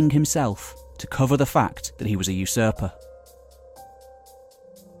the king himself to cover the fact that he was a usurper.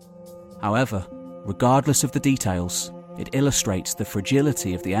 However, regardless of the details, it illustrates the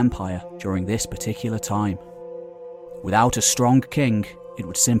fragility of the empire during this particular time. Without a strong king, it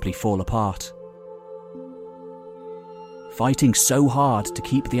would simply fall apart. Fighting so hard to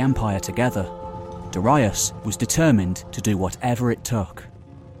keep the empire together, Darius was determined to do whatever it took.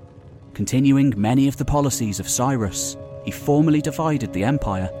 Continuing many of the policies of Cyrus, he formally divided the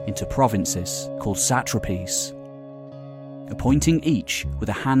empire into provinces called satrapies, appointing each with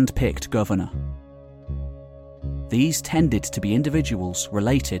a hand-picked governor. These tended to be individuals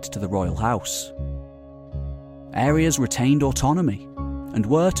related to the royal house. Areas retained autonomy and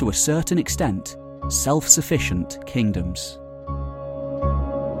were, to a certain extent, self-sufficient kingdoms.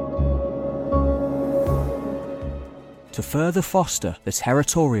 To further foster the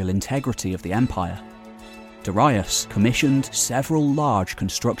territorial integrity of the empire, Darius commissioned several large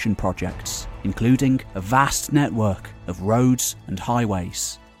construction projects, including a vast network of roads and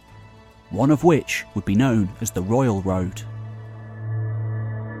highways, one of which would be known as the Royal Road.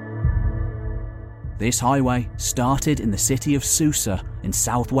 This highway started in the city of Susa in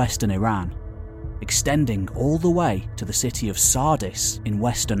southwestern Iran, extending all the way to the city of Sardis in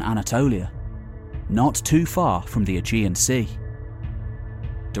western Anatolia, not too far from the Aegean Sea.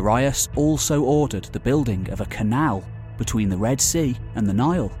 Darius also ordered the building of a canal between the Red Sea and the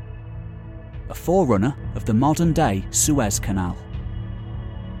Nile, a forerunner of the modern-day Suez Canal.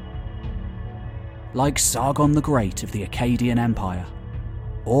 Like Sargon the Great of the Akkadian Empire,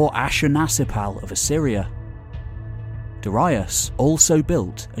 or Ashurnasirpal of Assyria, Darius also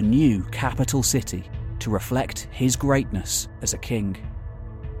built a new capital city to reflect his greatness as a king.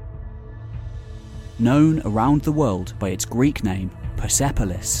 Known around the world by its Greek name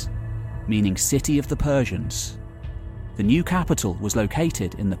Persepolis, meaning City of the Persians, the new capital was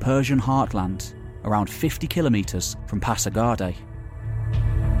located in the Persian heartland, around 50 kilometers from Pasargadae.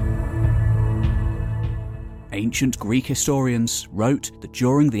 Ancient Greek historians wrote that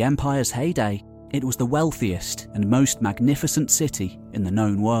during the empire's heyday, it was the wealthiest and most magnificent city in the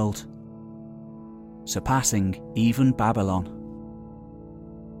known world, surpassing even Babylon.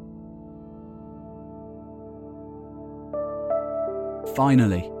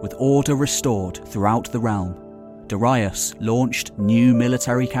 Finally, with order restored throughout the realm, Darius launched new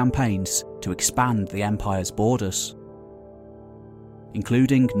military campaigns to expand the empire's borders,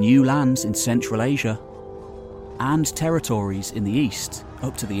 including new lands in Central Asia and territories in the east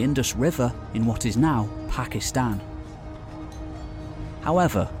up to the Indus River in what is now Pakistan.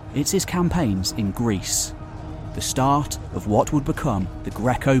 However, it's his campaigns in Greece, the start of what would become the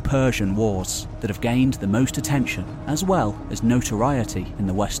Greco-Persian Wars, that have gained the most attention as well as notoriety in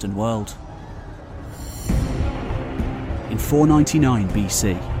the Western world. In 499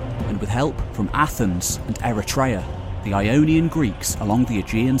 BC, and with help from Athens and Eritrea, the Ionian Greeks along the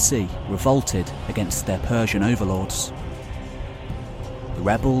Aegean Sea revolted against their Persian overlords. The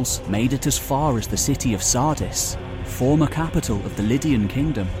rebels made it as far as the city of Sardis, former capital of the Lydian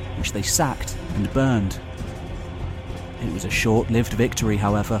kingdom, which they sacked and burned. It was a short-lived victory,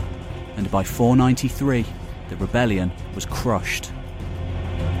 however, and by 493, the rebellion was crushed.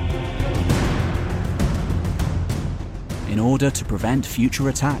 In order to prevent future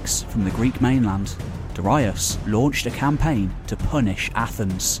attacks from the Greek mainland, Darius launched a campaign to punish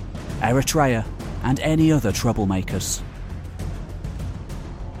Athens, Eritrea, and any other troublemakers.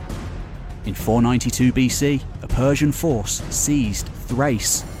 In 492 BC, a Persian force seized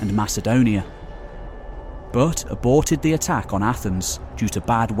Thrace and Macedonia, but aborted the attack on Athens due to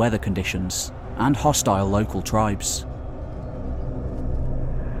bad weather conditions and hostile local tribes.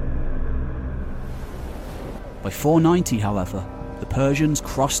 By 490, however, the Persians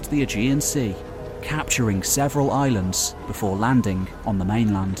crossed the Aegean Sea, capturing several islands before landing on the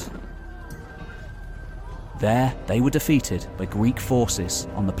mainland. There, they were defeated by Greek forces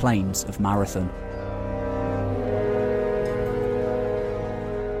on the plains of Marathon.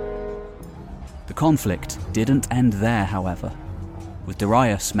 The conflict didn't end there, however, with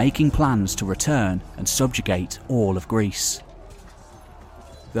Darius making plans to return and subjugate all of Greece.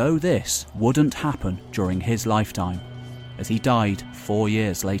 Though this wouldn't happen during his lifetime, as he died 4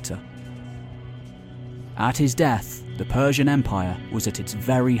 years later. At his death, the Persian Empire was at its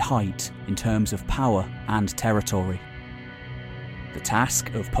very height in terms of power and territory. The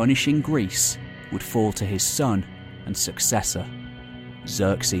task of punishing Greece would fall to his son and successor,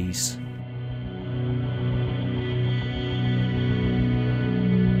 Xerxes.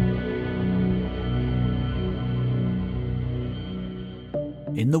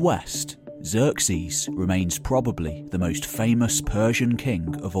 In the West, Xerxes remains probably the most famous Persian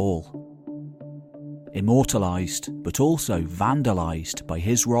king of all. Immortalised, but also vandalised by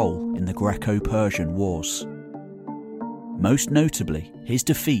his role in the Greco-Persian Wars. Most notably, his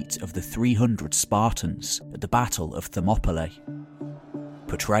defeat of the 300 Spartans at the Battle of Thermopylae,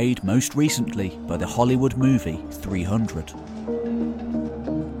 portrayed most recently by the Hollywood movie 300.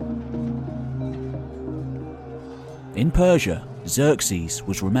 In Persia, Xerxes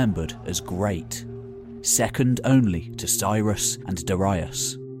was remembered as great, second only to Cyrus and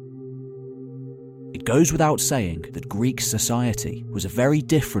Darius. It goes without saying that Greek society was a very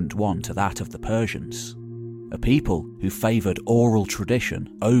different one to that of the Persians, a people who favoured oral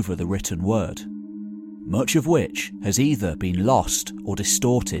tradition over the written word, much of which has either been lost or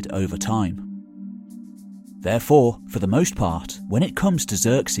distorted over time. Therefore, for the most part, when it comes to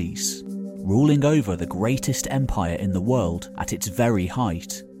Xerxes, ruling over the greatest empire in the world at its very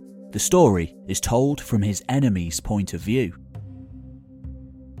height, the story is told from his enemy's point of view.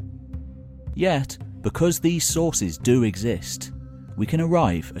 Yet, because these sources do exist, we can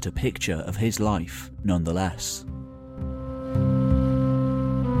arrive at a picture of his life nonetheless.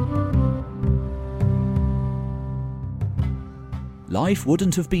 Life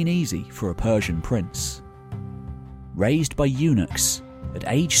wouldn't have been easy for a Persian prince. Raised by eunuchs, at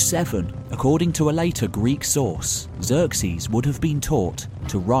age 7, according to a later Greek source, Xerxes would have been taught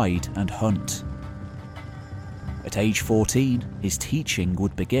to ride and hunt. At age 14, his teaching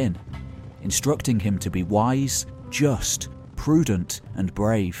would begin, instructing him to be wise, just, prudent, and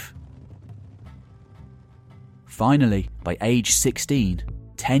brave. Finally, by age 16,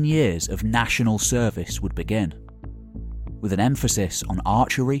 10 years of national service would begin, with an emphasis on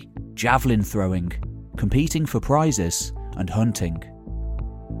archery, javelin throwing, competing for prizes, and hunting.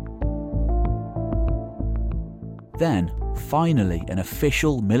 Then, finally, an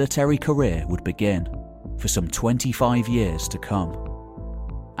official military career would begin, for some 25 years to come.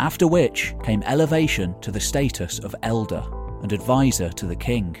 After which came elevation to the status of elder and advisor to the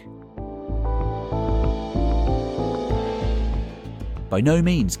king. By no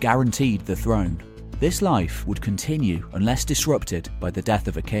means guaranteed the throne, this life would continue unless disrupted by the death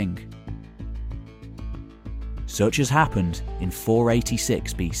of a king. Such as happened in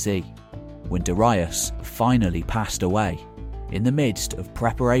 486 BC, when Darius finally passed away in the midst of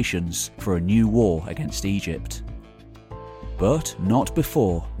preparations for a new war against Egypt. But not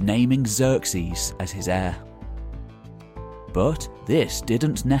before naming Xerxes as his heir. But this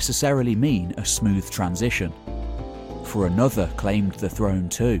didn't necessarily mean a smooth transition, for another claimed the throne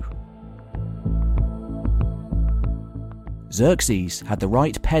too. Xerxes had the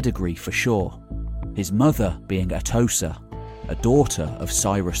right pedigree for sure, his mother being Atossa, a daughter of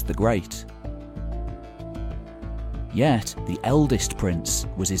Cyrus the Great. Yet the eldest prince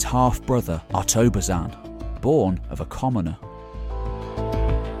was his half-brother Artobazan, born of a commoner.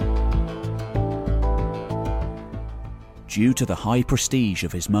 Due to the high prestige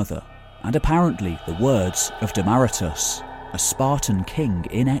of his mother, and apparently the words of Demaratus, a Spartan king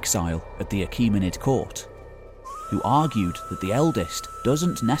in exile at the Achaemenid court, who argued that the eldest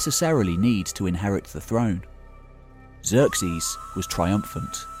doesn't necessarily need to inherit the throne, Xerxes was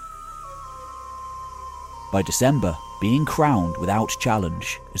triumphant. By December, being crowned without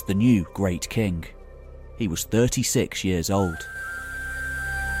challenge as the new great king, he was 36 years old.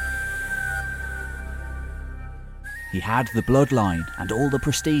 He had the bloodline and all the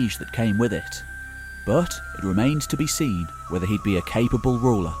prestige that came with it, but it remained to be seen whether he'd be a capable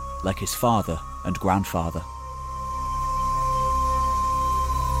ruler like his father and grandfather.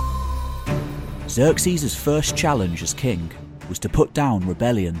 Xerxes' first challenge as king was to put down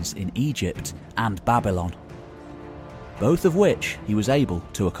rebellions in Egypt and Babylon, both of which he was able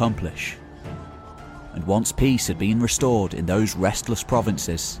to accomplish. And once peace had been restored in those restless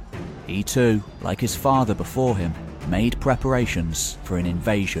provinces, he too, like his father before him, made preparations for an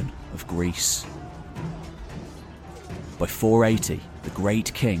invasion of Greece. By 480, the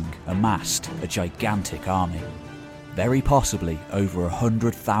great king amassed a gigantic army, very possibly over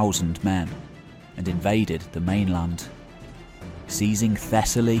 100,000 men, and invaded the mainland, seizing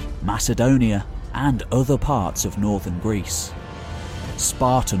Thessaly, Macedonia, and other parts of northern Greece.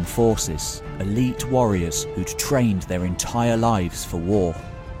 Spartan forces, elite warriors who'd trained their entire lives for war,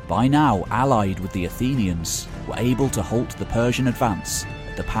 by now allied with the Athenians, were able to halt the Persian advance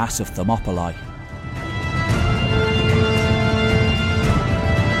at the pass of Thermopylae.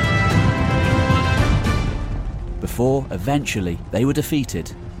 Before, eventually, they were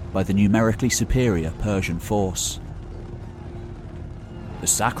defeated by the numerically superior Persian force. The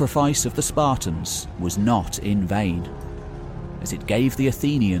sacrifice of the Spartans was not in vain, as it gave the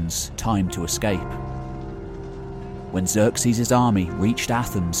Athenians time to escape. When Xerxes' army reached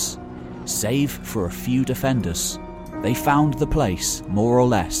Athens, save for a few defenders, they found the place more or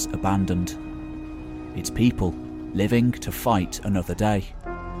less abandoned, its people living to fight another day.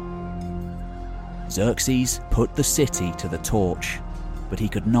 Xerxes put the city to the torch, but he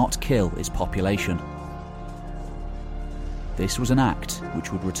could not kill its population. This was an act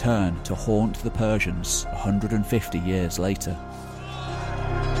which would return to haunt the Persians 150 years later.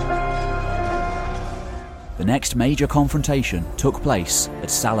 The next major confrontation took place at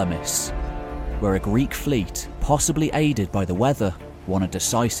Salamis, where a Greek fleet, possibly aided by the weather, won a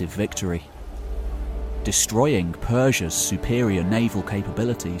decisive victory, destroying Persia's superior naval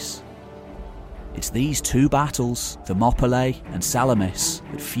capabilities. It's these two battles, Thermopylae and Salamis,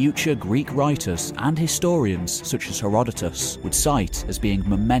 that future Greek writers and historians such as Herodotus would cite as being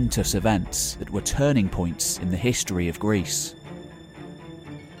momentous events that were turning points in the history of Greece.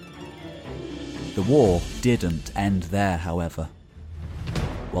 The war didn't end there, however.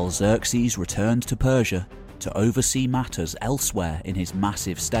 While Xerxes returned to Persia to oversee matters elsewhere in his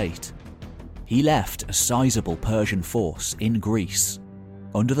massive state, he left a sizable Persian force in Greece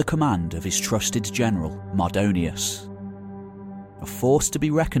under the command of his trusted general Mardonius, a force to be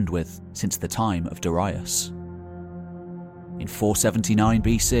reckoned with since the time of Darius. In 479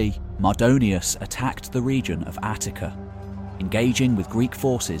 BC, Mardonius attacked the region of Attica, engaging with Greek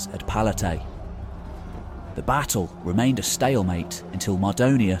forces at Palatae. The battle remained a stalemate until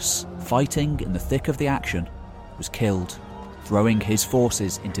Mardonius, fighting in the thick of the action, was killed, throwing his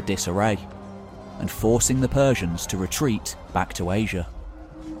forces into disarray and forcing the Persians to retreat back to Asia.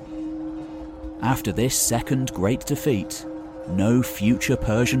 After this second great defeat, no future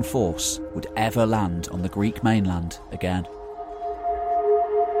Persian force would ever land on the Greek mainland again.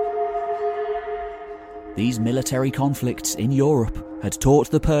 These military conflicts in Europe had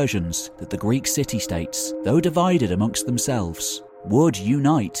taught the Persians that the Greek city-states, though divided amongst themselves, would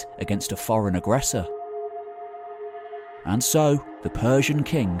unite against a foreign aggressor. And so, the Persian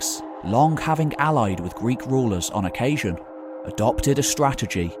kings, long having allied with Greek rulers on occasion, adopted a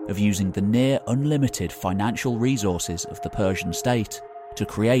strategy of using the near unlimited financial resources of the Persian state to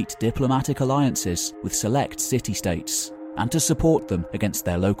create diplomatic alliances with select city-states and to support them against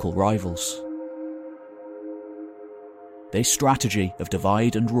their local rivals. This strategy of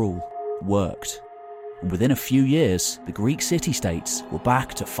divide and rule worked, and within a few years the Greek city-states were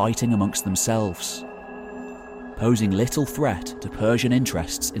back to fighting amongst themselves, posing little threat to Persian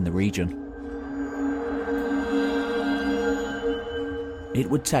interests in the region. It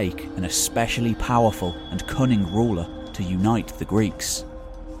would take an especially powerful and cunning ruler to unite the Greeks.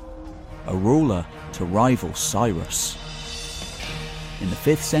 A ruler to rival Cyrus. In the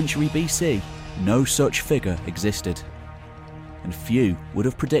 5th century BC, no such figure existed, and few would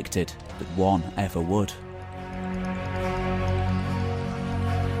have predicted that one ever would.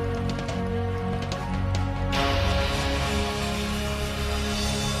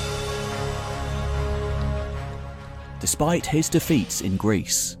 Despite his defeats in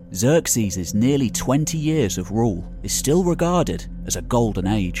Greece, Xerxes' nearly 20 years of rule is still regarded as a golden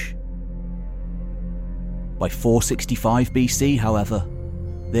age. By 465 BC, however,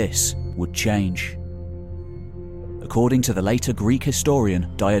 this would change. According to the later Greek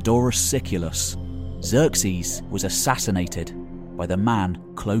historian Diodorus Siculus, Xerxes was assassinated by the man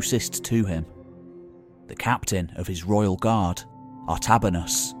closest to him, the captain of his royal guard,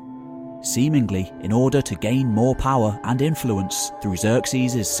 Artabanus, seemingly in order to gain more power and influence through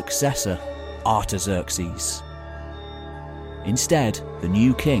Xerxes' successor, Artaxerxes. Instead, the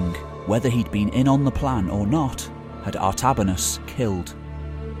new king, whether he'd been in on the plan or not, had Artabanus killed.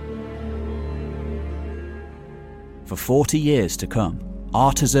 For 40 years to come,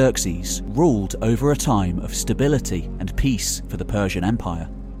 Artaxerxes ruled over a time of stability and peace for the Persian Empire.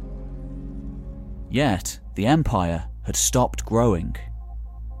 Yet, the empire had stopped growing,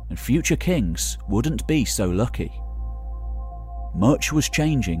 and future kings wouldn't be so lucky. Much was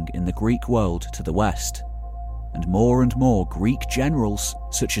changing in the Greek world to the west, and more Greek generals,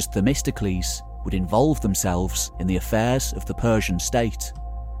 such as Themistocles, would involve themselves in the affairs of the Persian state.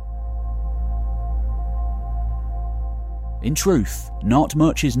 In truth, not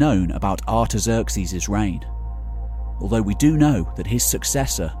much is known about Artaxerxes' reign, although we do know that his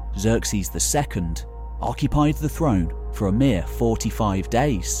successor, Xerxes II, occupied the throne for a mere 45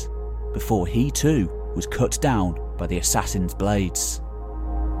 days, before he too was cut down by the assassin's blades.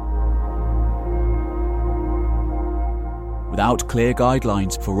 Without clear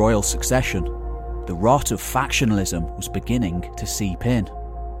guidelines for royal succession, the rot of factionalism was beginning to seep in.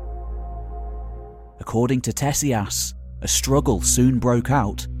 According to Ctesias, a struggle soon broke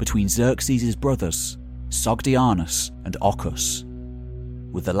out between Xerxes' brothers, Sogdianus and Ochus,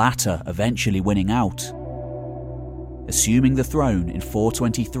 with the latter eventually winning out, assuming the throne in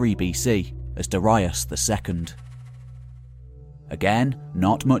 423 BC as Darius II. Again,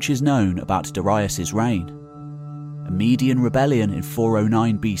 not much is known about Darius' reign. A Median rebellion in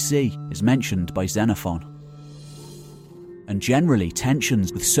 409 BC is mentioned by Xenophon. And generally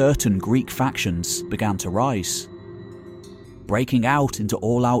tensions with certain Greek factions began to rise, breaking out into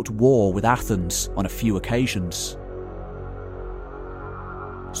all-out war with Athens on a few occasions.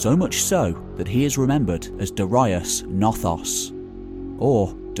 So much so that he is remembered as Darius Nothos,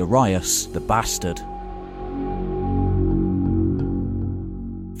 or Darius the Bastard.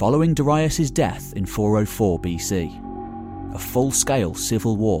 Following Darius' death in 404 BC, a full-scale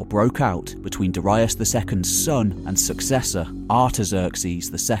civil war broke out between Darius II's son and successor,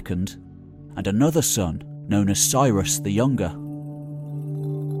 Artaxerxes II, and another son known as Cyrus the Younger,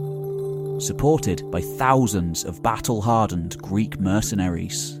 supported by thousands of battle-hardened Greek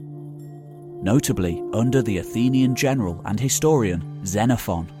mercenaries, notably under the Athenian general and historian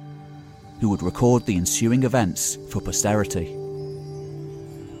Xenophon, who would record the ensuing events for posterity.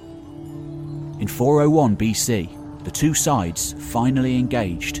 In 401 BC, the two sides finally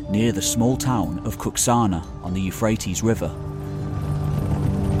engaged near the small town of Kuxana on the Euphrates River.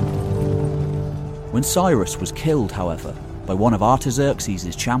 When Cyrus was killed, however, by one of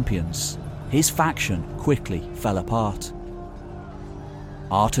Artaxerxes' champions, his faction quickly fell apart.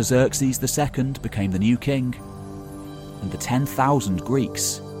 Artaxerxes II became the new king, and the 10,000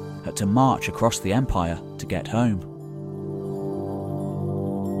 Greeks had to march across the empire to get home.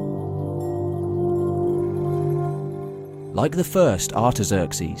 Like the first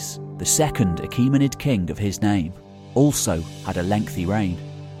Artaxerxes, the second Achaemenid king of his name also had a lengthy reign.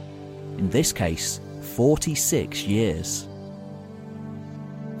 In this case, 46 years.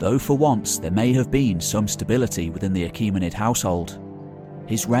 Though for once there may have been some stability within the Achaemenid household,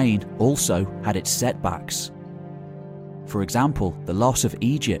 his reign also had its setbacks. For example, the loss of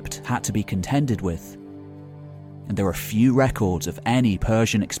Egypt had to be contended with, and there are few records of any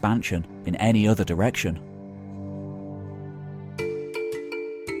Persian expansion in any other direction.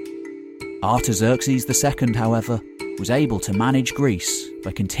 Artaxerxes II, however, was able to manage Greece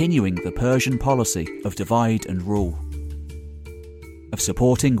by continuing the Persian policy of divide and rule, of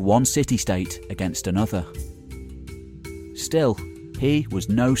supporting one city-state against another. Still, he was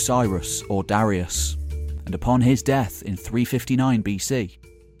no Cyrus or Darius, and upon his death in 359 BC,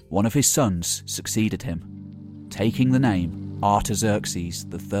 one of his sons succeeded him, taking the name Artaxerxes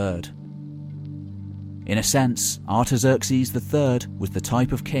III. In a sense, Artaxerxes III was the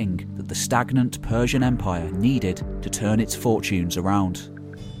type of king that the stagnant Persian Empire needed to turn its fortunes around.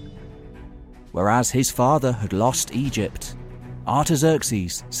 Whereas his father had lost Egypt,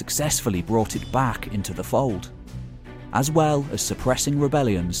 Artaxerxes successfully brought it back into the fold, as well as suppressing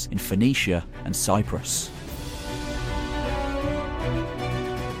rebellions in Phoenicia and Cyprus.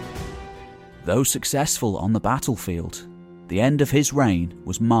 Though successful on the battlefield, the end of his reign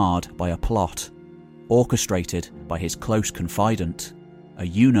was marred by a plot orchestrated by his close confidant, a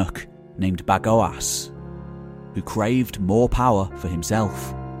eunuch named Bagoas, who craved more power for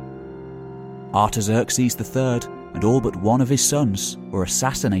himself. Artaxerxes III and all but one of his sons were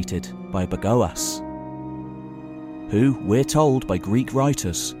assassinated by Bagoas, who, we're told by Greek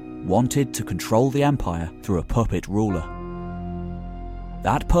writers, wanted to control the empire through a puppet ruler.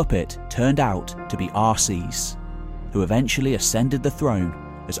 That puppet turned out to be Arses, who eventually ascended the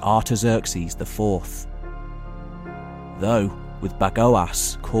throne as Artaxerxes IV, though with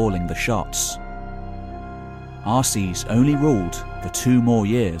Bagoas calling the shots. Arses only ruled for 2 more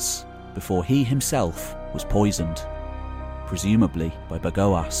years before he himself was poisoned, presumably by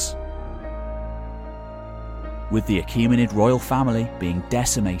Bagoas. With the Achaemenid royal family being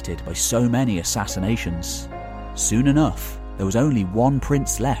decimated by so many assassinations, soon enough there was only one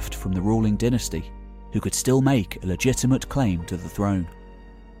prince left from the ruling dynasty who could still make a legitimate claim to the throne.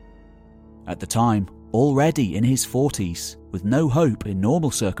 At the time, already in his 40s, with no hope in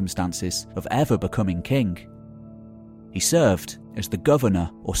normal circumstances of ever becoming king, he served as the governor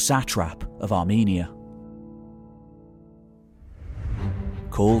or satrap of Armenia.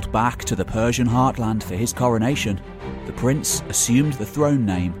 Called back to the Persian heartland for his coronation, the prince assumed the throne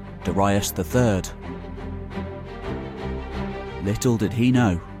name Darius III. Little did he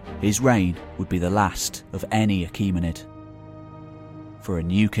know, his reign would be the last of any Achaemenid, for a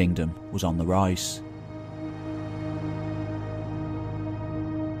new kingdom was on the rise.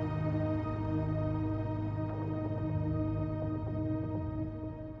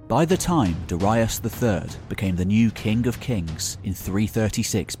 By the time Darius III became the new King of Kings in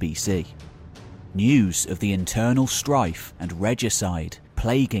 336 BC, news of the internal strife and regicide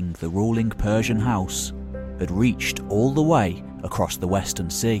plaguing the ruling Persian house had reached all the way across the Western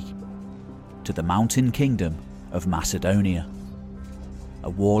Sea, to the mountain kingdom of Macedonia, a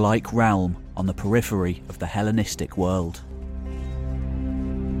warlike realm on the periphery of the Hellenistic world.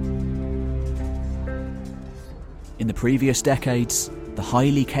 In the previous decades, the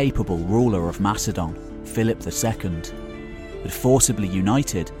highly capable ruler of Macedon, Philip II, had forcibly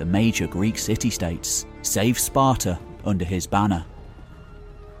united the major Greek city-states, save Sparta, under his banner.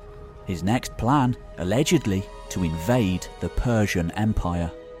 His next plan, allegedly, to invade the Persian Empire.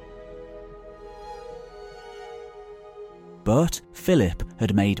 But Philip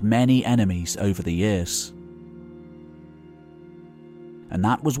had made many enemies over the years. And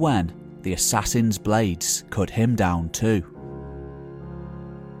that was when the assassin's blades cut him down too.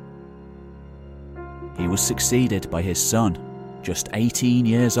 He was succeeded by his son, just 18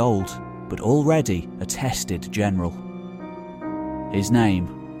 years old, but already a tested general. His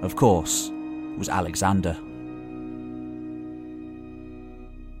name, of course, was Alexander.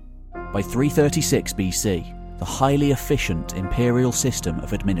 By 336 BC, the highly efficient imperial system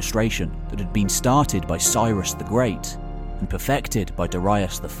of administration that had been started by Cyrus the Great and perfected by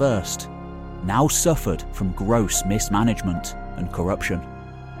Darius I now suffered from gross mismanagement and corruption.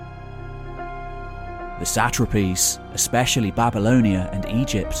 The satrapies, especially Babylonia and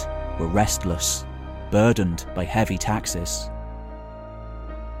Egypt, were restless, burdened by heavy taxes.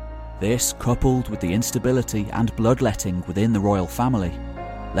 This, coupled with the instability and bloodletting within the royal family,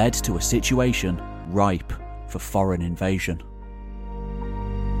 led to a situation ripe for foreign invasion.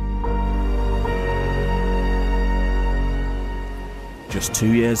 Just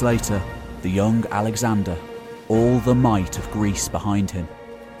 2 years later, the young Alexander, all the might of Greece behind him,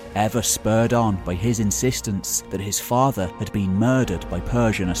 ever spurred on by his insistence that his father had been murdered by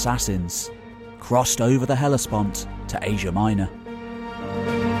Persian assassins, crossed over the Hellespont to Asia Minor.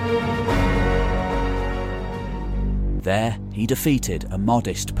 There, he defeated a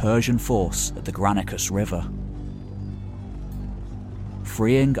modest Persian force at the Granicus River,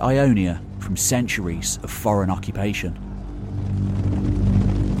 freeing Ionia from centuries of foreign occupation.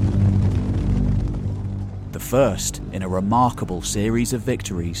 The first in a remarkable series of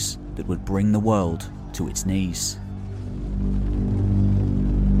victories that would bring the world to its knees.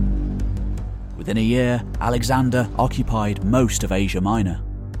 Within a year, Alexander occupied most of Asia Minor.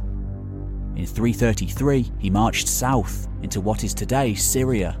 In 333, he marched south into what is today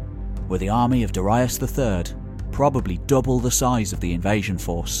Syria, where the army of Darius III, probably double the size of the invasion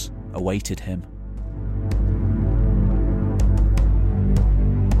force, awaited him.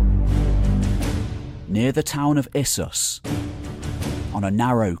 Near the town of Issus, on a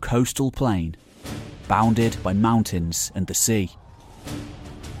narrow coastal plain, bounded by mountains and the sea.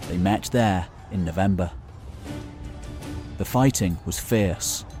 They met there in November. The fighting was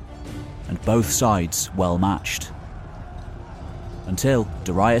fierce, and both sides well matched, until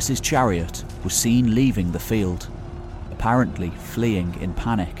Darius's chariot was seen leaving the field, apparently fleeing in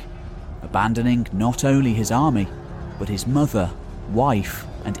panic, abandoning not only his army, but his mother, wife,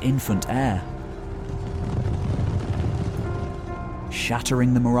 and infant heir.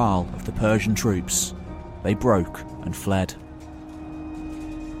 Shattering the morale of the Persian troops, they broke and fled.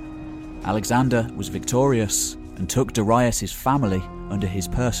 Alexander was victorious and took Darius' family under his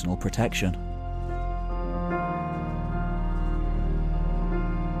personal protection.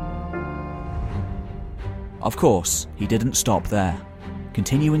 Of course, he didn't stop there,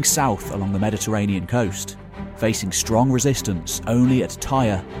 continuing south along the Mediterranean coast, facing strong resistance only at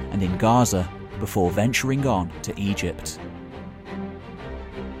Tyre and in Gaza before venturing on to Egypt.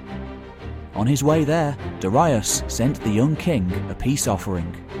 On his way there, Darius sent the young king a peace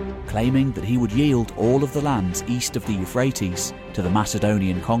offering, claiming that he would yield all of the lands east of the Euphrates to the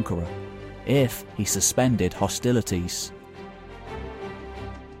Macedonian conqueror, if he suspended hostilities.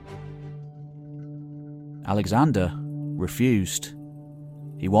 Alexander refused.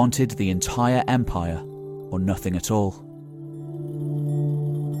 He wanted the entire empire or nothing at all.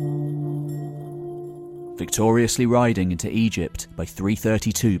 Victoriously riding into Egypt by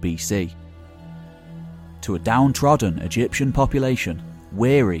 332 BC. To a downtrodden Egyptian population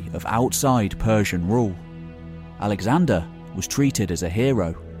weary of outside Persian rule, Alexander was treated as a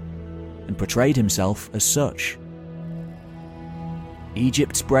hero and portrayed himself as such.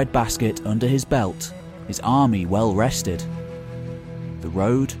 Egypt's breadbasket under his belt, his army well rested, the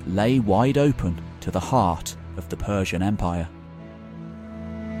road lay wide open to the heart of the Persian Empire.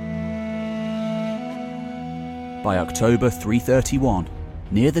 By October 331,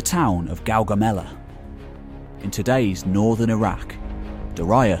 near the town of Gaugamela, in today's northern Iraq,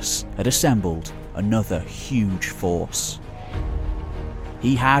 Darius had assembled another huge force.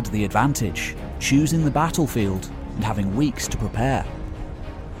 He had the advantage, choosing the battlefield and having weeks to prepare.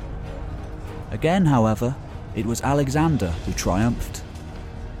 Again, however, it was Alexander who triumphed.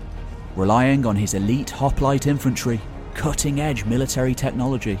 Relying on his elite hoplite infantry, cutting-edge military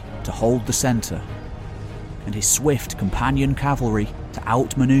technology to hold the centre, and his swift companion cavalry to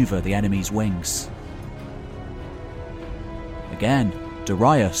outmaneuver the enemy's wings. Again,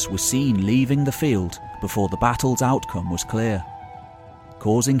 Darius was seen leaving the field before the battle's outcome was clear,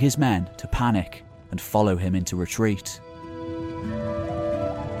 causing his men to panic and follow him into retreat.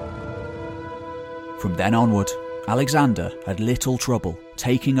 From then onward, Alexander had little trouble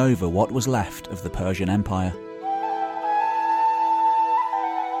taking over what was left of the Persian Empire.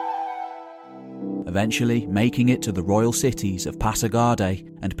 Eventually making it to the royal cities of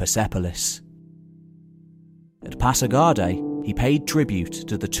Pasargadae and Persepolis. At Pasargadae, he paid tribute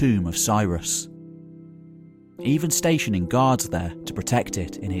to the tomb of Cyrus, even stationing guards there to protect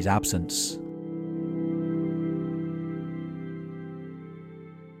it in his absence.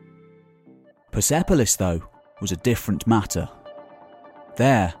 Persepolis, though, was a different matter.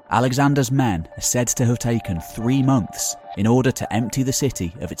 There, Alexander's men are said to have taken 3 months in order to empty the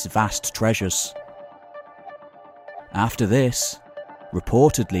city of its vast treasures. After this,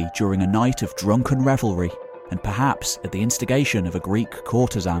 reportedly during a night of drunken revelry, and perhaps at the instigation of a Greek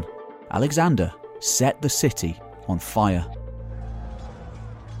courtesan, Alexander set the city on fire,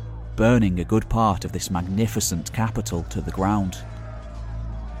 burning a good part of this magnificent capital to the ground.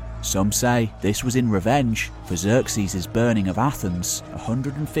 Some say this was in revenge for Xerxes' burning of Athens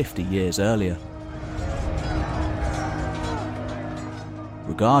 150 years earlier.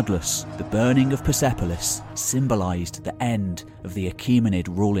 Regardless, the burning of Persepolis symbolised the end of the Achaemenid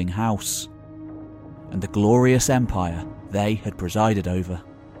ruling house and the glorious empire they had presided over,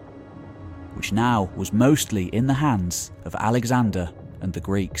 which now was mostly in the hands of Alexander and the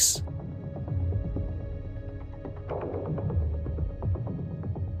Greeks.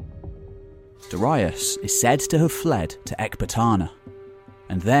 Darius is said to have fled to Ecbatana,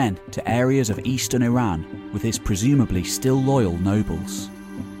 and then to areas of eastern Iran with his presumably still loyal nobles.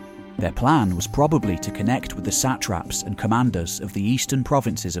 Their plan was probably to connect with the satraps and commanders of the eastern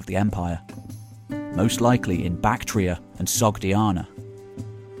provinces of the empire, most likely in Bactria and Sogdiana.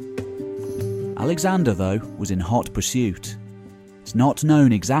 Alexander, though, was in hot pursuit. It's not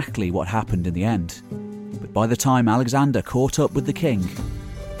known exactly what happened in the end, but by the time Alexander caught up with the king,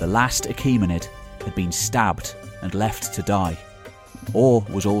 the last Achaemenid had been stabbed and left to die, or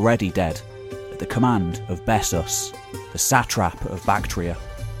was already dead, at the command of Bessus, the satrap of Bactria.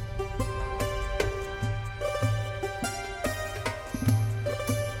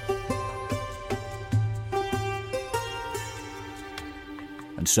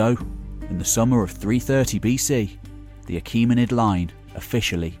 And so, in the summer of 330 BC, the Achaemenid line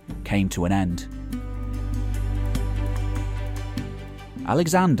officially came to an end.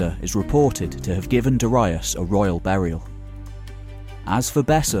 Alexander is reported to have given Darius a royal burial. As for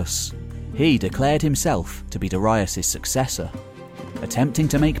Bessus, he declared himself to be Darius' successor, attempting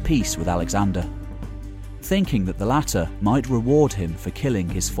to make peace with Alexander, thinking that the latter might reward him for killing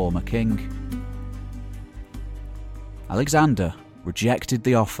his former king. Alexander rejected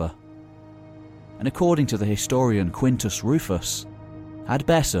the offer, and according to the historian Quintus Rufus, had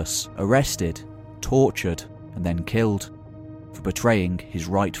Bessus arrested, tortured, and then killed for betraying his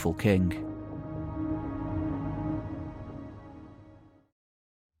rightful king.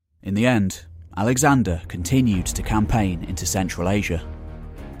 In the end, Alexander continued to campaign into Central Asia,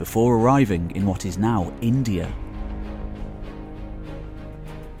 before arriving in what is now India,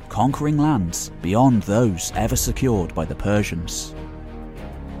 conquering lands beyond those ever secured by the Persians.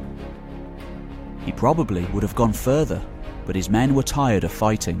 He probably would have gone further, but his men were tired of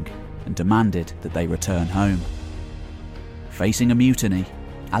fighting and demanded that they return home. Facing a mutiny,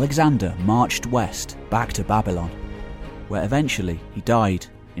 Alexander marched west back to Babylon, where eventually he died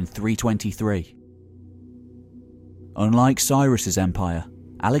in 323. Unlike Cyrus's empire,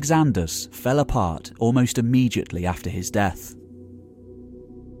 Alexander's fell apart almost immediately after his death,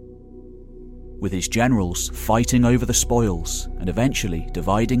 with his generals fighting over the spoils and eventually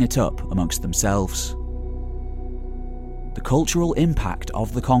dividing it up amongst themselves. The cultural impact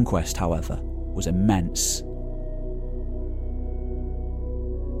of the conquest, however, was immense,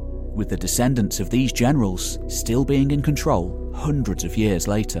 with the descendants of these generals still being in control hundreds of years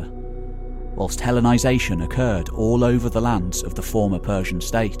later, whilst Hellenization occurred all over the lands of the former Persian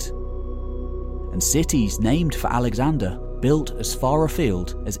state, and cities named for Alexander built as far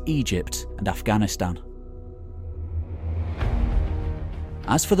afield as Egypt and Afghanistan.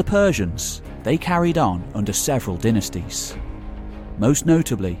 As for the Persians, they carried on under several dynasties, most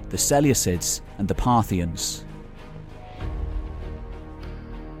notably the Seleucids and the Parthians,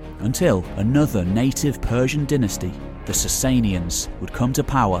 until another native Persian dynasty, the Sasanians, would come to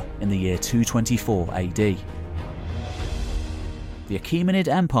power in the year 224 AD. The Achaemenid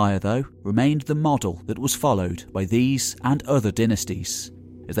Empire, though, remained the model that was followed by these and other dynasties,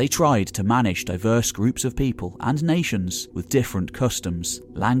 as they tried to manage diverse groups of people and nations with different customs,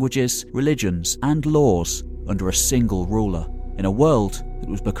 languages, religions, and laws under a single ruler, in a world that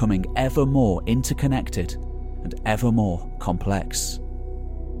was becoming ever more interconnected and ever more complex.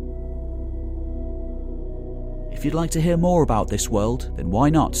 If you'd like to hear more about this world, then why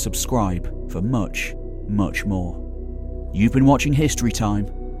not subscribe for much, much more. You've been watching History Time.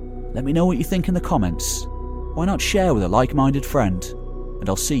 Let me know what you think in the comments. Why not share with a like-minded friend? And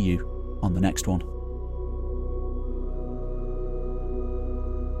I'll see you on the next one.